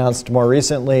just announced more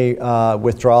recently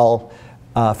withdrawal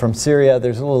from Syria.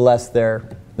 There's a little less there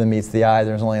than meets the eye.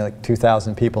 There's only like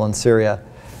 2,000 people in Syria,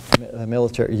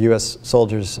 military U.S.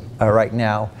 soldiers right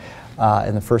now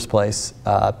in the first place.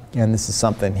 And this is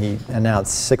something he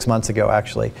announced 6 months ago,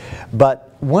 actually.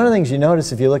 But one of the things you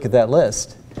notice if you look at that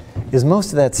list is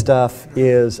most of that stuff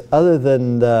is, other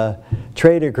than the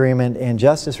trade agreement and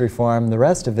justice reform, the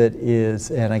rest of it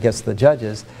is, and I guess the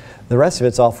judges, the rest of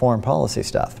it's all foreign policy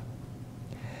stuff.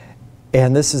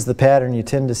 And this is the pattern you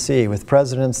tend to see with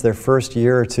presidents. Their first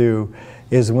year or two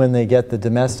is when they get the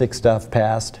domestic stuff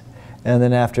passed, and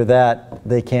then after that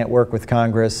they can't work with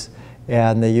Congress,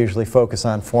 and they usually focus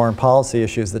on foreign policy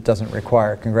issues that doesn't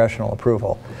require congressional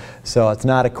approval. So it's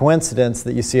not a coincidence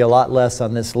that you see a lot less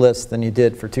on this list than you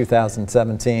did for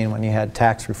 2017 when you had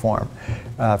tax reform,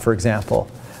 for example,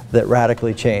 that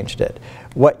radically changed it.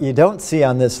 What you don't see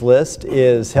on this list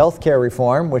is health care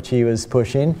reform, which he was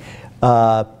pushing,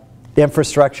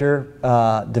 infrastructure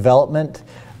development,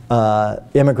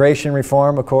 immigration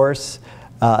reform, of course.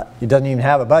 He doesn't even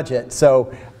have a budget.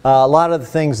 So a lot of the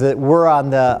things that were on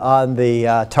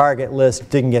the target list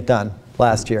didn't get done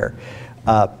last year.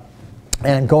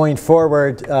 And going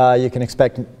forward, you can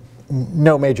expect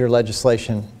no major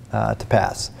legislation to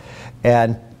pass.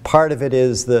 And part of it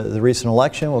is the recent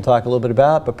election we'll talk a little bit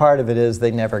about, but part of it is they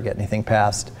never get anything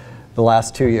passed the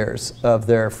last 2 years of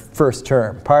their first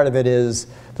term. Part of it is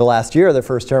the last year of their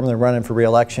first term, they're running for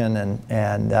re-election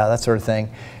and that sort of thing.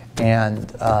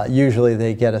 And usually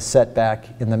they get a setback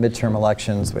in the midterm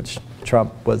elections, which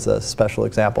Trump was a special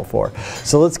example for.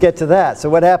 So let's get to that. So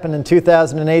what happened in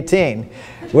 2018?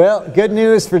 Well, good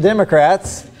news for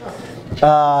Democrats.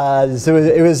 So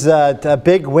it was a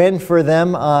big win for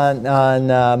them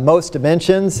on most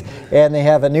dimensions, and they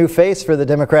have a new face for the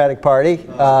Democratic Party,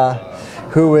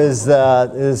 who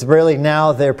is really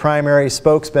now their primary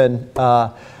spokesman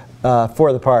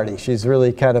for the party. She's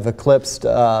really kind of eclipsed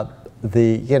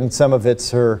again, some of it's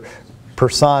her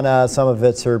persona, some of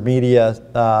it's her media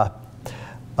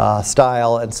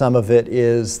style, and some of it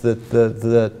is that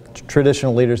the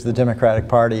traditional leaders of the Democratic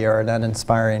Party are an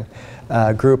uninspiring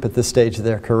group at this stage of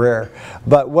their career.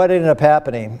 But what ended up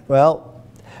happening? Well,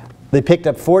 they picked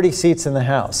up 40 seats in the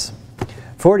House.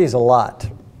 40 is a lot.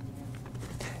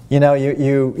 You know,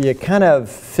 you kind of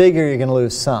figure you're going to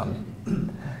lose some,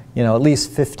 you know, at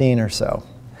least 15 or so.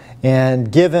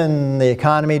 And given the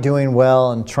economy doing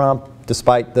well and Trump,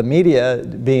 despite the media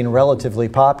being relatively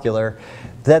popular,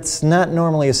 that's not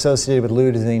normally associated with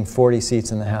losing 40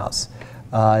 seats in the House.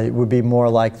 It would be more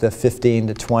like the 15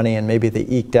 to 20, and maybe they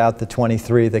eked out the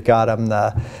 23 that got them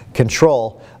the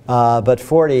control. But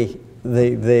 40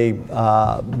 they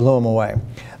blew them away.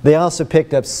 They also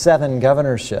picked up 7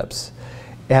 governorships.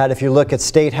 And if you look at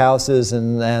state houses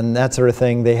and that sort of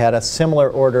thing, they had a similar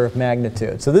order of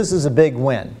magnitude. So this is a big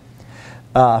win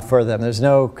for them. There's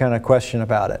no kind of question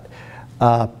about it.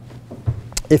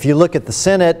 If you look at the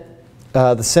Senate,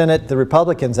 the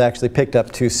Republicans actually picked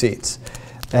up 2 seats.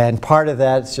 And part of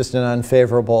that is just an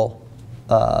unfavorable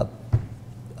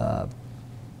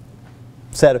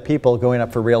set of people going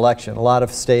up for re-election. A lot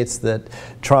of states that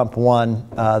Trump won,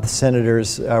 the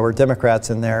senators were Democrats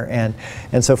in there,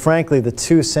 and so frankly the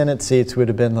 2 Senate seats would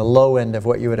have been the low end of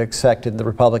what you would have expected the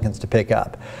Republicans to pick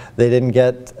up. They didn't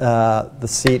get the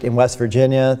seat in West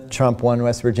Virginia. Trump won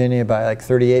West Virginia by like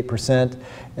 38%,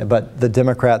 but the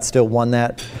Democrats still won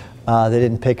that. They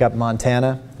didn't pick up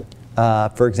Montana,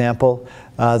 for example.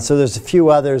 So there's a few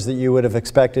others that you would have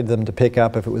expected them to pick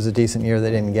up if it was a decent year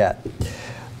they didn't get.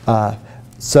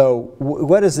 So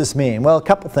what does this mean? Well, a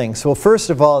couple things. Well, first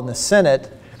of all, in the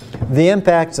Senate, the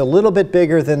impact's a little bit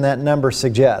bigger than that number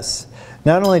suggests.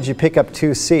 Not only did you pick up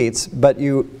 2 seats, but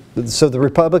so the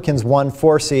Republicans won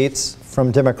 4 seats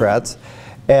from Democrats,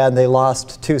 and they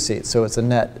lost 2 seats, so it's a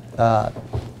net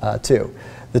 2.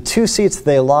 The 2 seats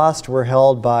they lost were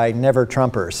held by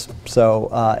never-Trumpers, so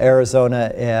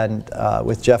Arizona and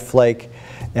with Jeff Flake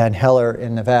and Heller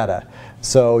in Nevada.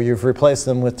 So you've replaced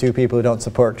them with 2 people who don't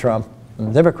support Trump on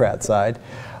the Democrat side.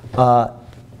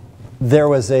 There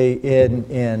was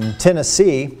in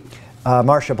Tennessee,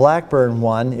 Marsha Blackburn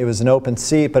won. It was an open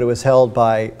seat, but it was held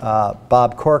by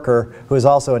Bob Corker, who is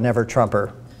also a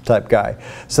never-Trumper type guy.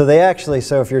 So they actually,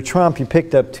 so if you're Trump, you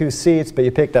picked up 2 seats, but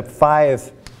you picked up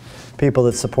 5 people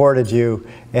that supported you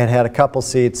and had a couple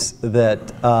seats that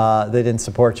they didn't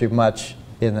support you much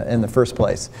in the first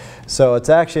place. So it's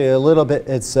actually a little bit,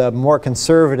 it's a more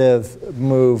conservative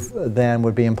move than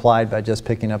would be implied by just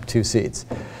picking up 2 seats.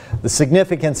 The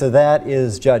significance of that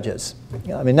is judges.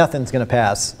 I mean, nothing's going to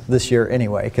pass this year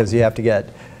anyway, because you have to get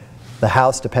the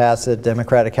House to pass it,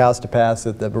 Democratic House to pass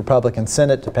it, the Republican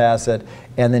Senate to pass it,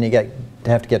 and then you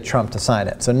have to get Trump to sign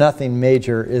it. So nothing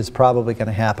major is probably going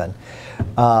to happen.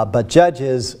 But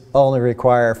judges only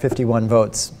require 51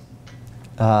 votes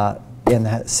in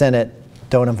the Senate,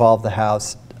 don't involve the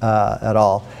House at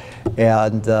all.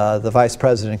 And the Vice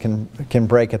President can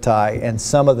break a tie. And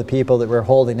some of the people that were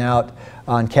holding out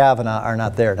on Kavanaugh are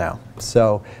not there now.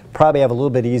 So probably have a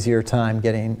little bit easier time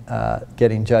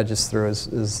getting judges through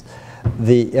is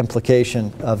the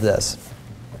implication of this.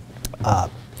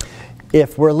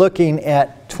 If we're looking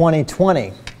at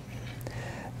 2020,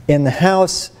 in the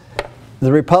House,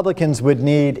 the Republicans would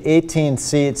need 18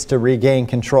 seats to regain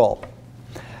control.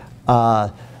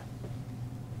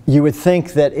 You would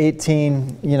think that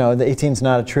 18, the 18 is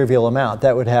not a trivial amount.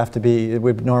 That would have to be, it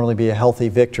would normally be a healthy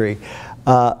victory.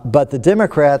 But the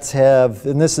Democrats have,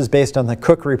 and this is based on the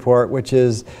Cook Report, which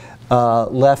is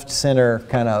left-center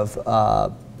kind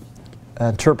of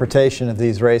interpretation of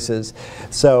these races.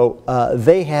 So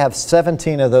they have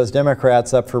 17 of those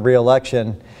Democrats up for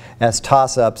re-election as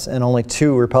toss-ups and only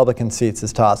 2 Republican seats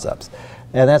as toss-ups.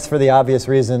 And that's for the obvious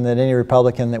reason that any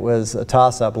Republican that was a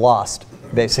toss-up lost,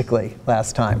 basically,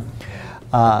 last time.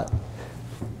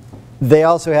 They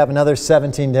also have another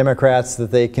 17 Democrats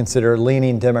that they consider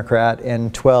leaning Democrat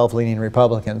and 12 leaning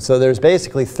Republican. So there's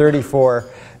basically 34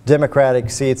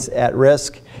 Democratic seats at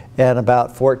risk and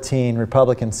about 14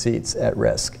 Republican seats at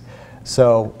risk.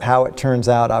 So how it turns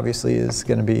out obviously is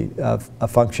going to be a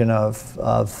function of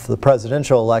the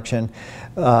presidential election,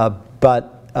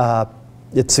 but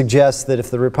it suggests that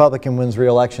if the Republican wins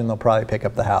re-election, they'll probably pick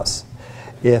up the House.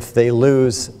 If they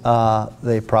lose,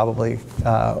 they probably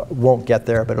won't get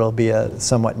there, but it'll be a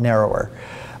somewhat narrower.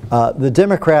 The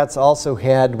Democrats also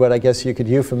had what I guess you could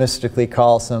euphemistically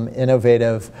call some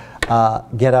innovative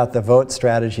get-out-the-vote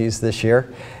strategies this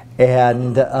year.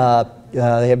 And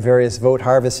they have various vote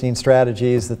harvesting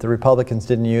strategies that the Republicans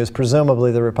didn't use.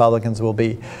 Presumably the Republicans will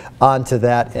be onto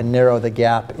that and narrow the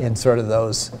gap in sort of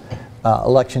those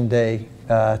election day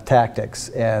tactics.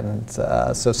 And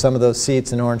so some of those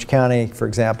seats in Orange County, for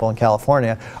example, in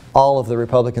California, all of the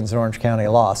Republicans in Orange County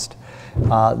lost.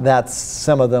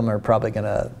 Some of them are probably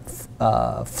going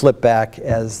to flip back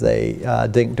as they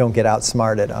don't get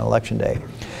outsmarted on Election Day.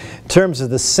 In terms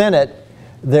of the Senate,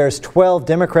 there's 12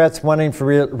 Democrats running for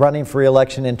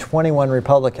re-election and 21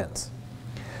 Republicans.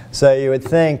 So you would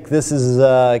think this is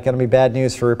going to be bad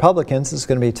news for Republicans. It's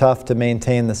going to be tough to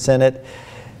maintain the Senate.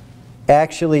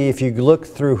 Actually, if you look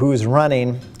through who's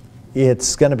running,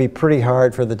 it's going to be pretty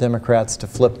hard for the Democrats to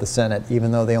flip the Senate,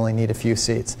 even though they only need a few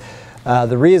seats.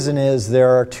 The reason is there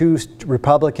are two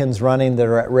Republicans running that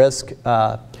are at risk.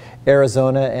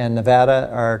 Arizona and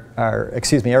Nevada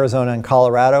Arizona and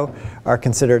Colorado are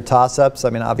considered toss-ups.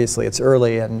 I mean, obviously it's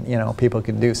early and, you know, people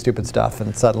can do stupid stuff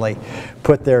and suddenly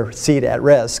put their seat at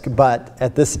risk. But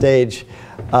at this stage,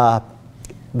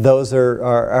 those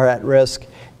are at risk.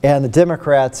 And the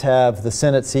Democrats have the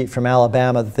Senate seat from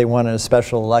Alabama that they won in a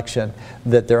special election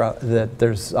that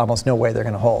there's almost no way they're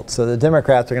going to hold. So the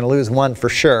Democrats are going to lose one for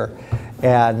sure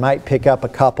and might pick up a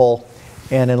couple.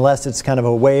 And unless it's kind of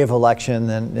a wave election,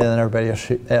 then everybody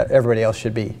else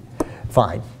should be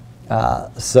fine.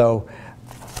 So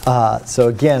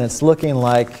again, it's looking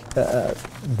like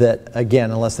that,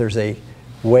 again, unless there's a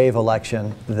wave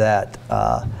election, that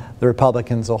the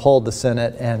Republicans will hold the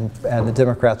Senate and the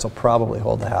Democrats will probably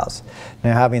hold the House.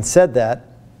 Now, having said that,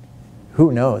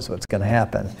 who knows what's going to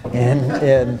happen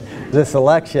in this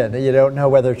election? You don't know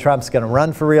whether Trump's going to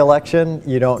run for re-election.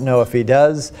 You don't know if he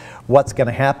does. What's going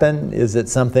to happen? Is it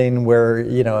something where,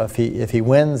 you know, if he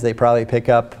wins, they probably pick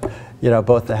up, you know,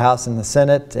 both the House and the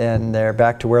Senate, and they're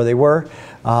back to where they were.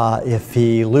 If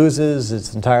he loses,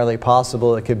 it's entirely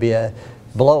possible it could be a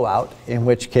blowout, in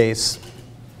which case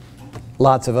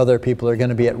lots of other people are going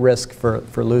to be at risk for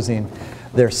losing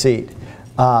their seat.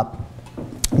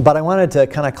 But I wanted to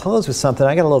kind of close with something.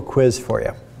 I got a little quiz for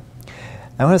you.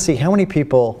 I want to see how many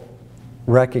people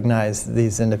recognize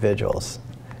these individuals.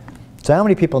 So how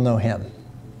many people know him?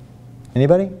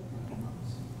 Anybody?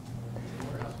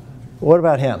 What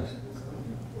about him?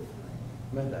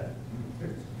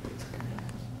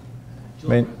 I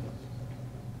mean,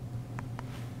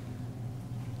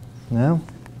 no?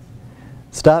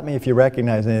 Stop me if you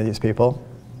recognize any of these people.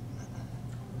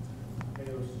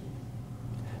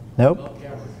 Nope.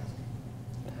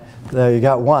 There, you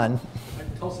got one.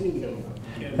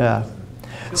 Yeah.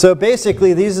 So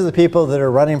basically, these are the people that are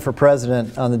running for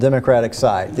president on the Democratic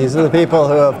side. These are the people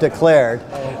who have declared.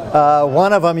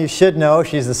 One of them you should know.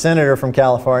 She's the senator from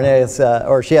California,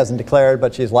 or she hasn't declared,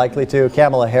 but she's likely to.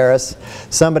 Kamala Harris.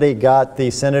 Somebody got the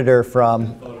senator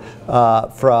from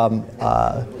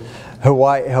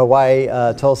Hawaii,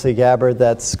 Tulsi Gabbard.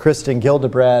 That's Kristen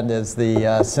Gillibrand is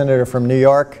the senator from New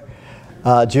York.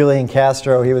 Julian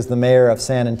Castro, he was the mayor of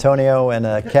San Antonio and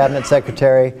a cabinet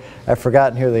secretary. I've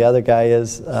forgotten who the other guy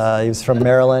is. He was from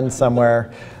Maryland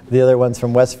somewhere. The other one's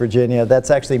from West Virginia. That's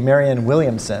actually Marianne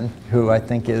Williamson, who I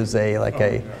think is she like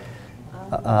a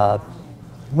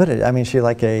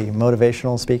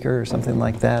motivational speaker or something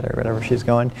like that, or whatever she's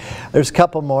going. There's a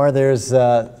couple more. There's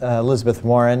Elizabeth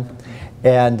Warren.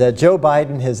 And Joe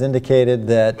Biden has indicated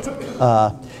that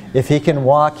if he can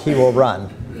walk, he will run.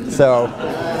 So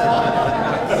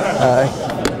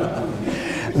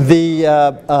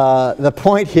the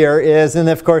point here is, and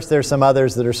of course there's some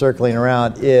others that are circling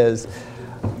around, is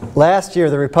last year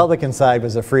the Republican side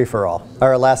was a free-for-all,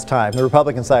 or last time the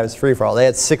Republican side was free-for-all. They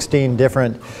had 16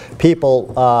 different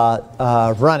people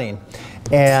running,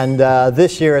 and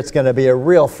this year it's going to be a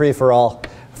real free-for-all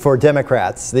for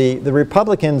Democrats. The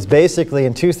Republicans basically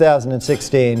in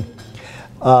 2016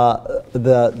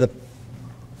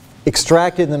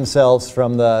 extracted themselves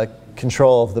from the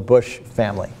control of the Bush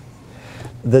family.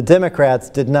 The Democrats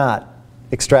did not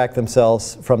extract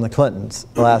themselves from the Clintons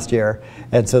last year,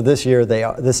 and so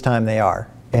this time they are.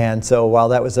 And so while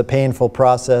that was a painful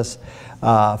process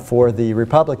for the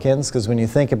Republicans, because when you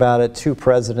think about it, 2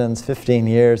 presidents, 15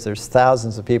 years, there's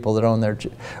thousands of people that own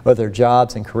their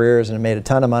jobs and careers and have made a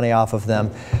ton of money off of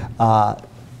them.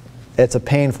 It's a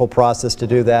painful process to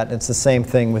do that. And it's the same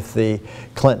thing with the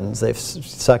Clintons. They've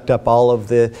sucked up all of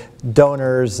the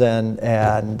donors and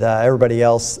everybody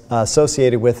else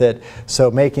associated with it.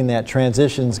 So making that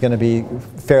transition is going to be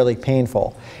fairly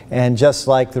painful. And just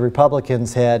like the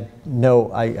Republicans had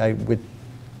I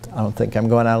don't think I'm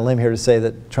going out on a limb here to say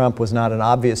that Trump was not an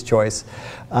obvious choice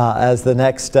as the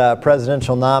next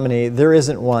presidential nominee. There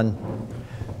isn't one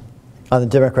on the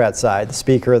Democrat side. The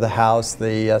Speaker of the House,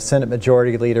 the Senate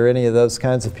Majority Leader, any of those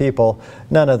kinds of people,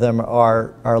 none of them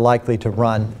are likely to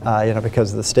run,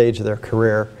 because of the stage of their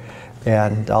career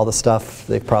and all the stuff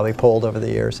they've probably pulled over the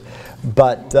years.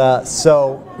 But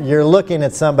so you're looking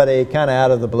at somebody kind of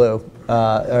out of the blue,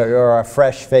 or a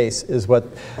fresh face is what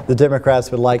the Democrats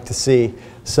would like to see.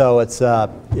 So it's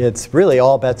really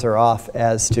all bets are off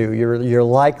as to you're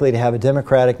likely to have a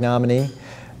Democratic nominee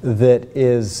that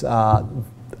is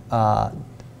not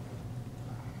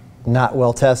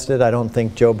well tested. I don't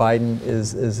think Joe Biden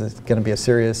is going to be a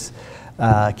serious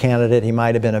candidate. He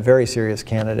might have been a very serious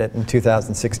candidate in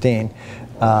 2016,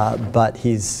 but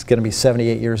he's going to be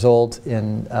 78 years old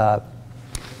in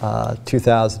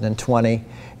 2020,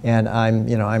 And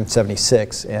I'm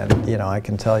 76, and I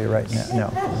can tell you right now, no,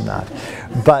 I'm not.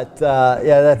 But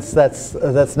yeah,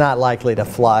 that's not likely to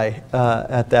fly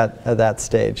at that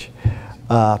stage,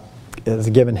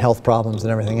 given health problems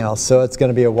and everything else. So it's going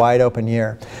to be a wide open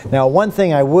year. Now, one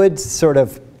thing I would sort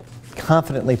of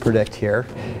confidently predict here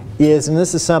is, and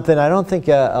this is something I don't think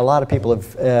a lot of people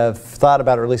have thought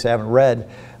about, or at least I haven't read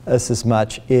this as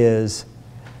much, is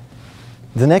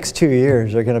the next 2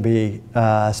 years are going to be,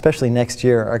 especially next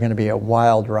year, are going to be a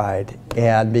wild ride.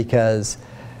 And because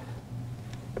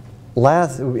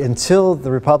until the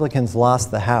Republicans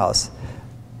lost the House,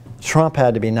 Trump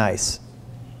had to be nice.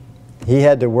 He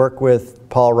had to work with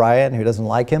Paul Ryan, who doesn't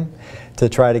like him, to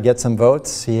try to get some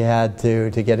votes. He had to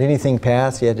get anything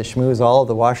passed. He had to schmooze all of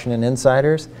the Washington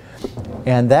insiders.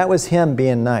 And that was him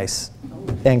being nice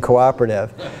and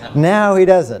cooperative. Now he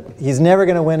doesn't. He's never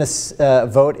going to win a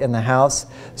vote in the House,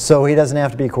 so he doesn't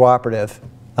have to be cooperative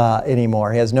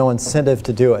anymore. He has no incentive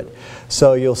to do it.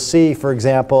 So you'll see, for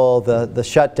example, the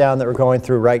shutdown that we're going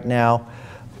through right now,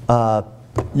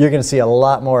 you're going to see a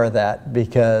lot more of that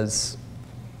because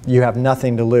you have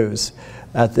nothing to lose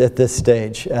at this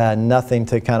stage, nothing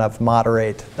to kind of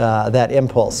moderate that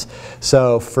impulse.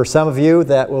 So for some of you,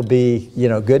 that will be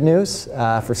good news.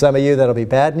 For some of you, that'll be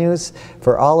bad news.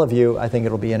 For all of you, I think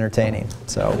it'll be entertaining.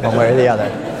 So one way or the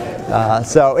other.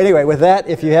 So anyway, with that,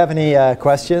 if you have any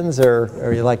questions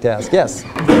or you'd like to ask, yes.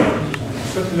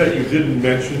 Something that you didn't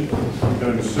mention, and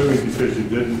I'm assuming because you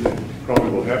didn't, it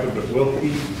probably will happen. But will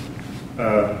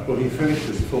he finish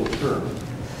his full term?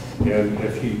 And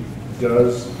if he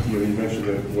does, you mentioned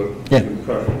that he would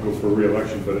probably go for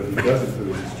re-election, but if he doesn't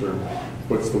finish his term,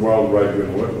 what's the wild ride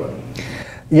going to look like?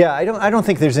 Yeah, I don't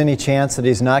think there's any chance that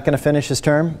he's not going to finish his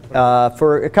term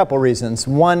for a couple reasons.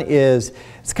 One is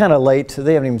it's kind of late.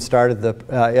 They haven't even started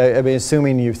I mean,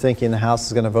 assuming you're thinking the House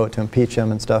is going to vote to impeach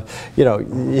him and stuff, he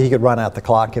could run out the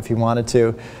clock if he wanted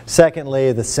to.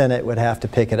 Secondly, the Senate would have to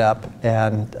pick it up,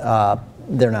 and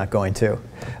they're not going to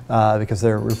because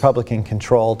they're Republican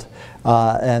controlled.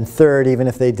 And third, even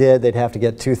if they did, they'd have to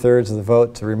get 2/3 of the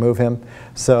vote to remove him.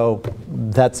 So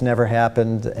that's never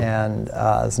happened, and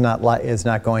is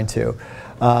not going to.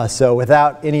 So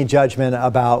without any judgment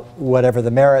about whatever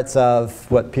the merits of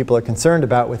what people are concerned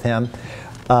about with him,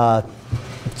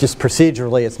 just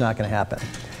procedurally, it's not going to happen.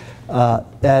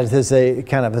 As is a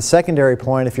kind of a secondary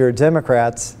point, if you're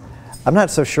Democrats, I'm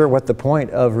not so sure what the point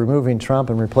of removing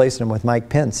Trump and replacing him with Mike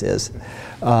Pence is.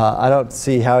 I don't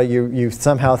see how you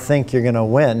somehow think you're going to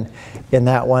win in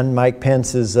that one. Mike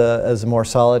Pence is a more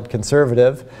solid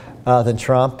conservative than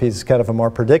Trump. He's kind of a more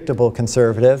predictable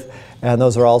conservative, and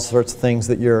those are all sorts of things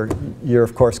that you're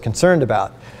of course concerned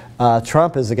about.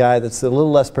 Trump is a guy that's a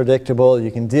little less predictable. You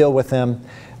can deal with him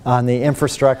on the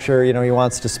infrastructure. He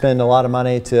wants to spend a lot of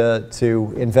money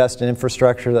to invest in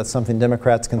infrastructure. That's something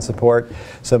Democrats can support.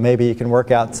 So maybe you can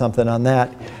work out something on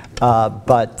that.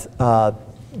 But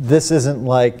this isn't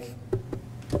like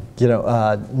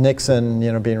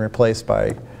Nixon being replaced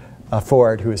by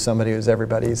Ford, who is somebody who's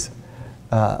everybody's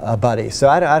a buddy. So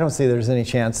I don't see there's any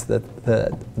chance that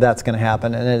that's going to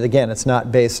happen. And again, it's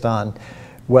not based on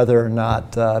whether or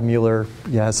not Mueller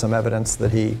has some evidence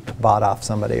that he bought off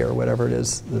somebody or whatever it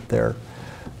is that they're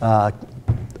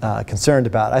concerned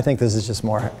about. I think this is just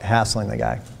more hassling the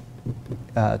guy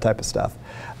type of stuff.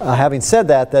 Having said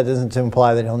that, that isn't to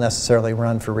imply that he'll necessarily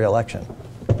run for re-election.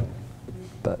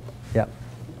 But, yeah.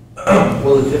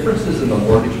 Will the differences in the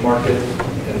mortgage market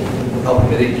help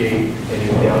mitigate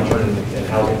any downturn in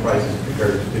housing prices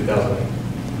compared to 2008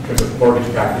 in terms of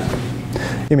mortgage practices?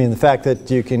 You mean the fact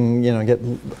that you can, get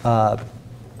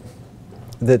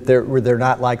that they're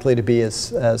not likely to be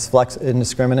as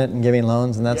indiscriminate in giving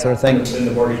loans and that sort of thing? And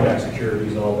the mortgage-backed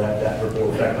securities and all that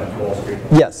will affect on Wall Street.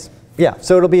 Yes, yeah.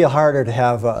 So it'll be harder to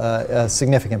have a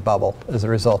significant bubble as a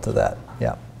result of that.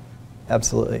 Yeah,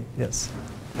 absolutely. Yes.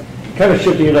 Kind of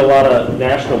shifting into a lot of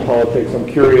national politics, I'm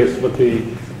curious what the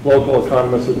local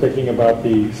economists are thinking about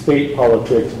the state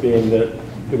politics, being that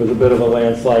it was a bit of a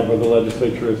landslide where the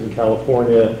legislature is in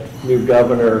California, new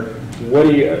governor.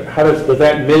 Does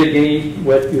that mitigate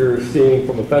what you're seeing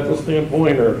from a federal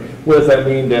standpoint, or what does that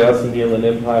mean to us in the Inland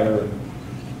Empire and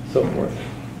so forth?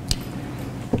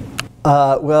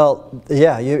 Well,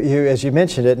 yeah, you as you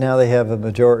mentioned it, now they have a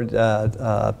majority,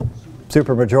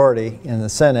 supermajority in the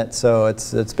Senate, so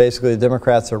it's basically the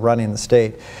Democrats are running the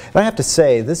state. And I have to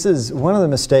say, this is one of the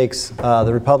mistakes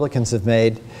the Republicans have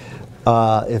made.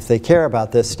 If they care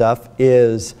about this stuff,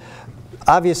 is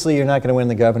obviously you're not going to win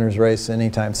the governor's race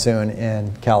anytime soon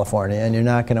in California, and you're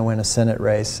not going to win a Senate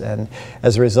race, and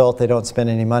as a result they don't spend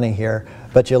any money here,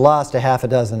 but you lost a half a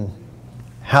dozen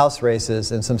House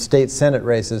races and some state Senate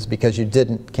races because you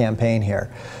didn't campaign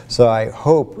here. So I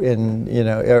hope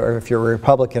or if you're a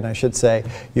Republican, I should say,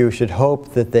 you should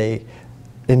hope that they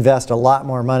invest a lot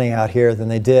more money out here than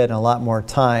they did and a lot more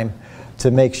time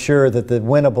to make sure that the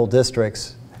winnable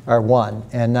districts are won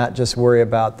and not just worry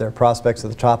about their prospects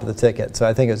at the top of the ticket. So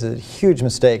I think it was a huge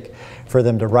mistake for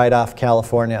them to write off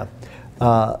California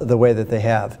the way that they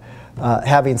have.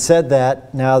 Having said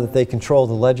that, now that they control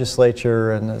the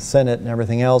legislature and the Senate and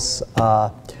everything else,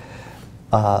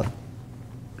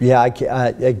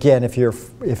 again, if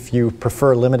you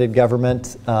prefer limited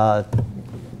government,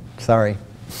 sorry,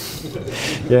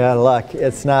 you're out of luck.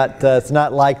 It's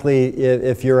not likely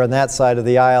if you're on that side of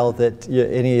the aisle that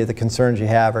any of the concerns you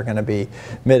have are going to be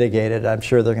mitigated. I'm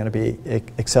sure they're going to be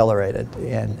accelerated.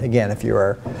 And again, if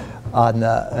you're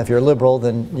liberal,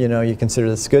 then you consider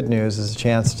this good news as a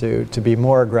chance to be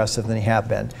more aggressive than you have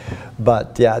been.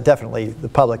 But yeah, definitely the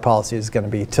public policy is going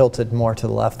to be tilted more to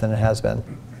the left than it has been.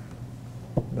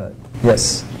 But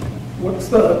yes. What's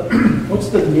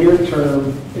the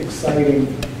near-term exciting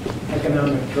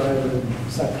economic driver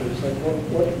sectors? Like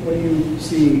what do you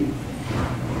see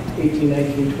 18,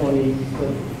 19, 20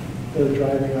 that are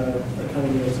driving our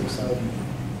economy as exciting?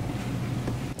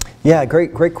 Yeah,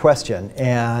 great question.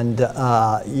 And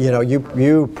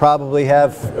you probably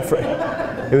have.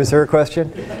 It was her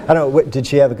question. I don't know. Did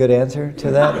she have a good answer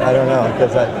to that? I don't know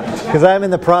because I'm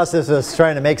in the process of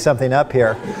trying to make something up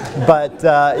here. But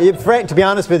Frank, to be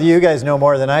honest with you, you guys know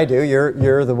more than I do.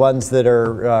 You're the ones that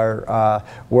are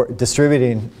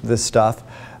distributing this stuff.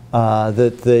 I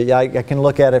can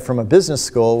look at it from a business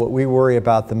school. What we worry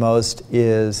about the most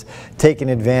is taking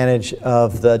advantage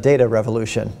of the data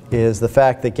revolution. Is the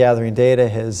fact that gathering data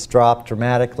has dropped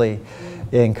dramatically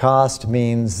in cost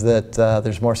means that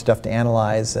there's more stuff to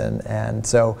analyze, and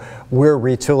so we're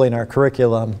retooling our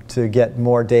curriculum to get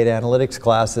more data analytics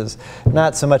classes,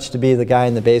 not so much to be the guy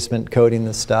in the basement coding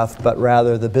the stuff, but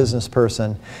rather the business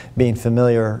person being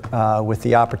familiar with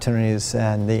the opportunities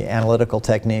and the analytical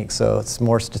techniques. So it's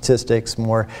more statistics,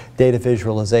 more data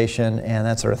visualization, and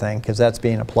that sort of thing, because that's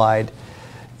being applied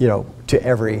to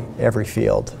every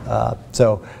field.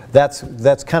 So that's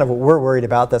kind of what we're worried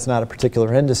about. That's not a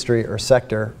particular industry or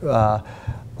sector,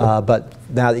 but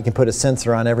now that you can put a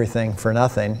sensor on everything for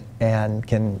nothing and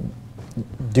can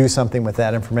do something with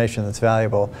that information that's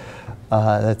valuable,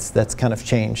 that's kind of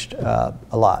changed a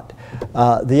lot.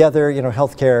 The other,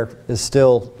 healthcare is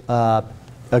still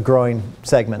a growing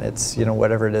segment. It's,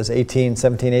 whatever it is,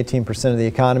 18% of the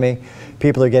economy.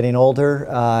 People are getting older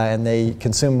and they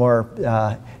consume more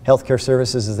healthcare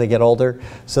services as they get older.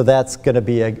 So that's going to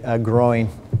be a growing,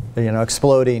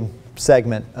 exploding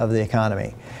segment of the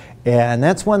economy. And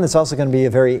that's one that's also going to be a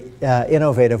very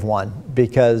innovative one,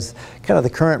 because kind of the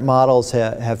current models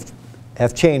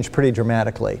have changed pretty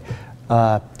dramatically.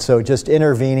 So just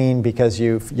intervening because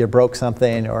you broke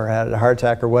something or had a heart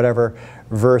attack or whatever,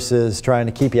 versus trying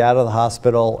to keep you out of the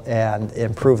hospital and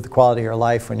improve the quality of your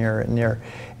life when you're in your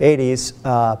 80s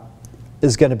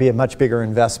is going to be a much bigger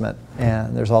investment,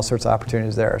 and there's all sorts of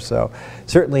opportunities there. So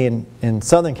certainly in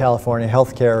Southern California,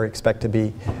 healthcare expect to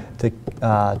be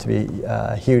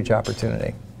a huge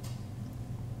opportunity.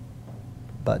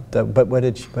 But what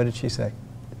did she say?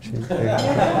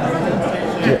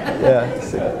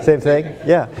 Yeah, same thing.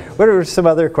 Yeah. What are some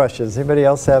other questions? Anybody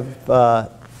else have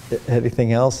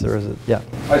anything else, or is it? Yeah.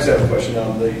 I just have a question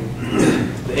on the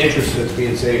interest that's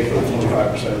being saved for the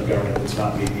 25% of the government that's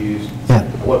not being used. Yeah.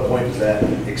 At what point does that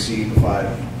exceed the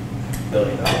 $5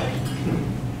 billion?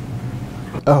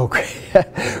 Oh,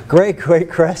 great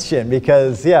question.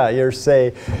 Because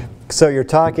so you're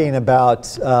talking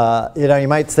about, you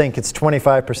might think it's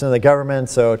 25% of the government,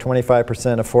 so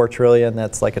 25% of $4 trillion,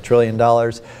 that's like $1 trillion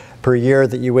per year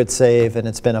that you would save, and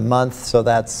it's been a month, so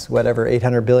that's whatever,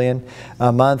 800 billion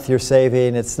a month you're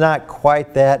saving. It's not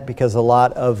quite that, because a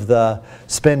lot of the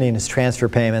spending is transfer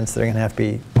payments that are going to have to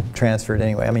be transferred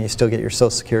anyway. I mean, you still get your Social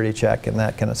Security check and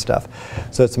that kind of stuff,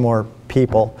 so it's more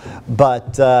people.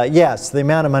 But yes, the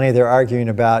amount of money they're arguing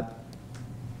about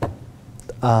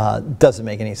doesn't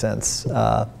make any sense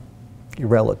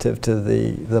relative to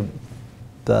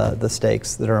the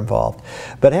stakes that are involved.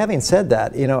 But having said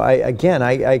that,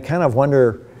 I kind of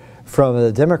wonder from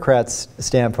the Democrats'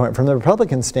 standpoint, from the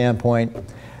Republican standpoint,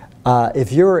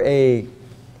 if you're in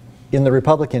the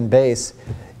Republican base,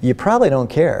 you probably don't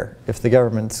care if the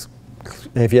government's,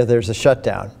 there's a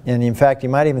shutdown. And in fact, you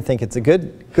might even think it's a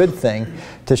good thing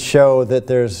to show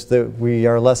that we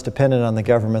are less dependent on the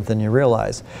government than you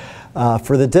realize.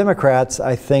 For the Democrats,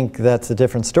 I think that's a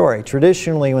different story.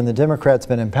 Traditionally, when the Democrats have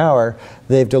been in power,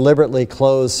 they've deliberately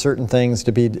closed certain things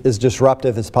to be as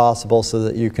disruptive as possible so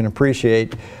that you can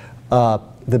appreciate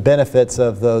the benefits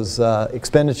of those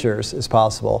expenditures as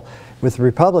possible. With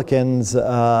Republicans,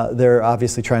 they're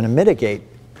obviously trying to mitigate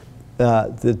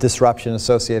the disruption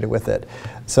associated with it.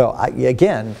 So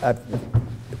again,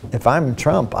 if I'm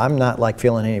Trump, I'm not like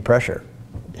feeling any pressure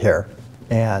here.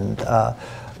 And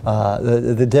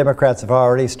the Democrats have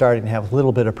already started to have a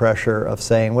little bit of pressure of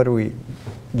saying, what do we,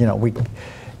 you know,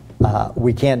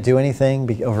 we can't do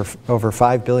anything over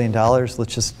 $5 billion.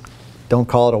 Let's just don't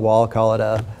call it a wall, call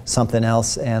it something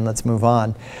else, and let's move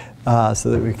on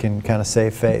so that we can kind of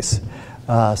save face.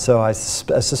 So I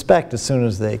suspect as soon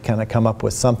as they kind of come up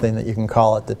with something that you can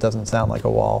call it that doesn't sound like a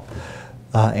wall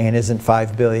and isn't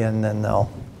 $5 billion, then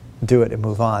they'll do it and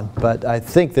move on. But I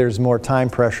think there's more time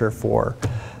pressure for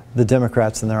the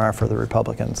Democrats than there are for the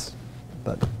Republicans.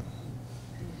 But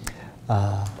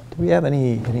do we have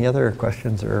any other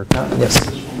questions or comments? Yes.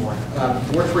 Just one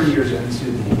more. We're 3 years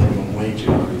into the minimum wage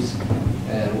increase,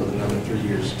 and with another 3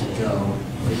 years to go,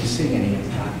 are you seeing any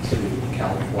impact to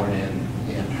California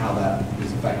and how that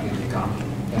is affecting the economy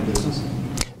and business?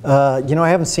 You know, I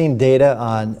haven't seen data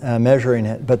on measuring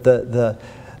it, but the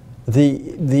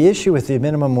issue with the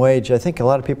minimum wage, I think a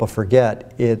lot of people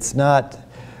forget, it's not,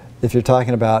 if you're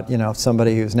talking about, you know,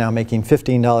 somebody who's now making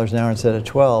 $15 an hour instead of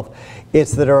 12,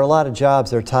 it's that there are a lot of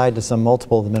jobs that are tied to some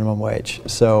multiple of the minimum wage.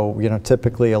 So, you know,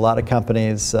 typically a lot of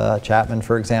companies, Chapman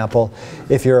for example,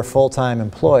 if you're a full-time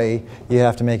employee, you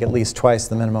have to make at least twice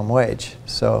the minimum wage.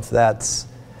 So if that's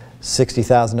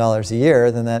 $60,000 a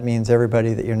year, then that means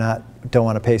everybody that don't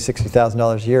want to pay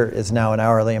 $60,000 a year is now an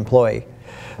hourly employee.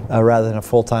 Rather than a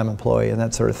full-time employee and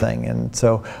that sort of thing. And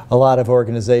so a lot of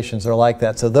organizations are like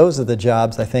that. So those are the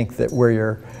jobs, I think, that where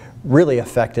you're really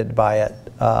affected by it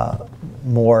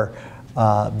more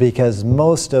because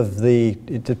most of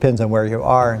it depends on where you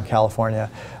are in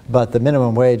California, but the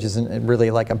minimum wage isn't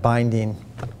really like a binding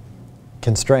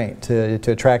constraint.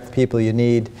 To attract the people you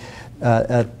need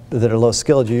that are low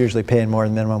skilled, you're usually paying more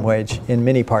than minimum wage in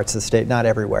many parts of the state, not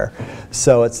everywhere.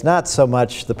 So it's not so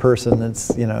much the person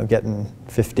that's, you know, getting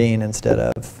 15 instead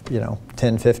of, you know,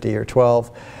 10.50 or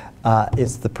 12.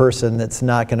 It's the person that's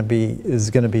not going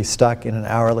to be stuck in an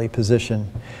hourly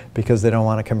position because they don't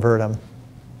want to convert them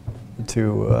to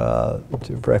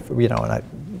you know, and I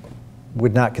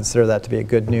would not consider that to be a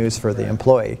good news for the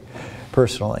employee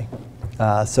personally.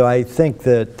 So I think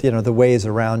that, you know, the ways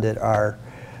around it are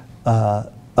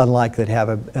unlikely to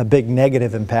have a big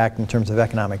negative impact in terms of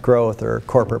economic growth or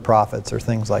corporate profits or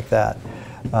things like that.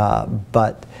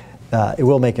 But it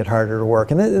will make it harder to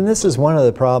work. And this is one of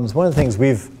the problems. One of the things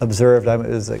we've observed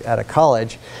at a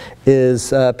college is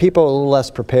people are a little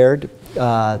less prepared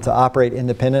to operate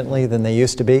independently than they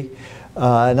used to be.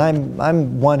 And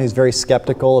I'm one who's very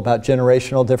skeptical about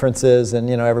generational differences, and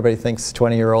you know, everybody thinks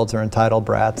 20-year-olds are entitled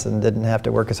brats and didn't have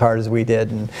to work as hard as we did,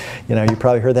 and you know, you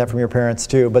probably heard that from your parents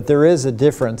too. But there is a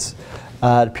difference,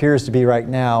 it appears to be right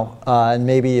now, and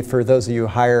maybe for those of you who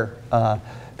hire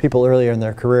people earlier in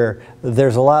their career,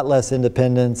 there's a lot less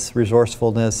independence,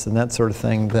 resourcefulness, and that sort of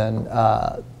thing than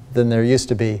there used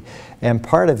to be. And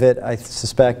part of it, I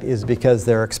suspect, is because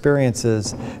their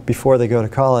experiences before they go to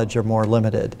college are more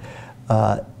limited.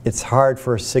 It's hard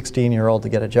for a 16-year-old to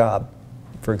get a job,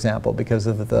 for example, because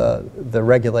of the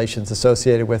regulations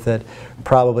associated with it.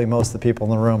 Probably most of the people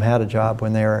in the room had a job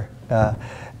when they were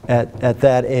at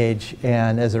that age,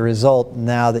 and as a result,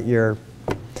 now that you're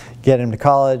getting them to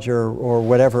college or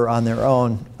whatever on their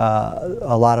own,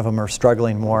 a lot of them are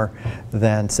struggling more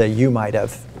than, say, you might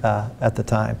have at the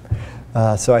time.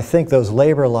 So I think those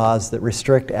labor laws that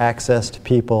restrict access to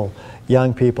people,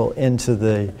 young people, into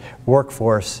the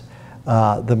workforce,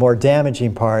 the more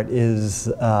damaging part is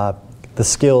the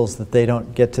skills that they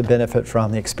don't get to benefit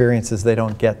from, the experiences they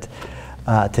don't get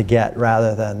to get,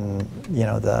 rather than, you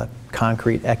know, the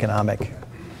concrete economic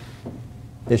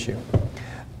issue.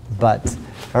 But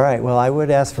all right, well, I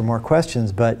would ask for more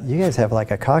questions, but you guys have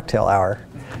like a cocktail hour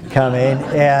coming,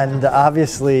 and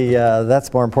obviously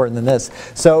that's more important than this.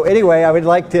 So anyway, I would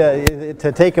like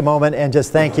to take a moment and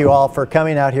just thank you all for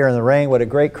coming out here in the rain. What a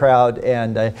great crowd,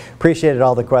 and I appreciated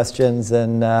all the questions,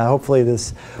 and hopefully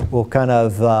this will kind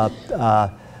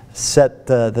of set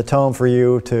the tone for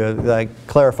you to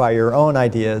clarify your own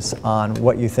ideas on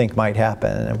what you think might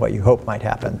happen and what you hope might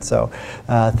happen. So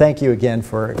thank you again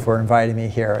for inviting me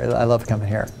here. I love coming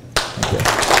here.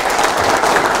 Thank you.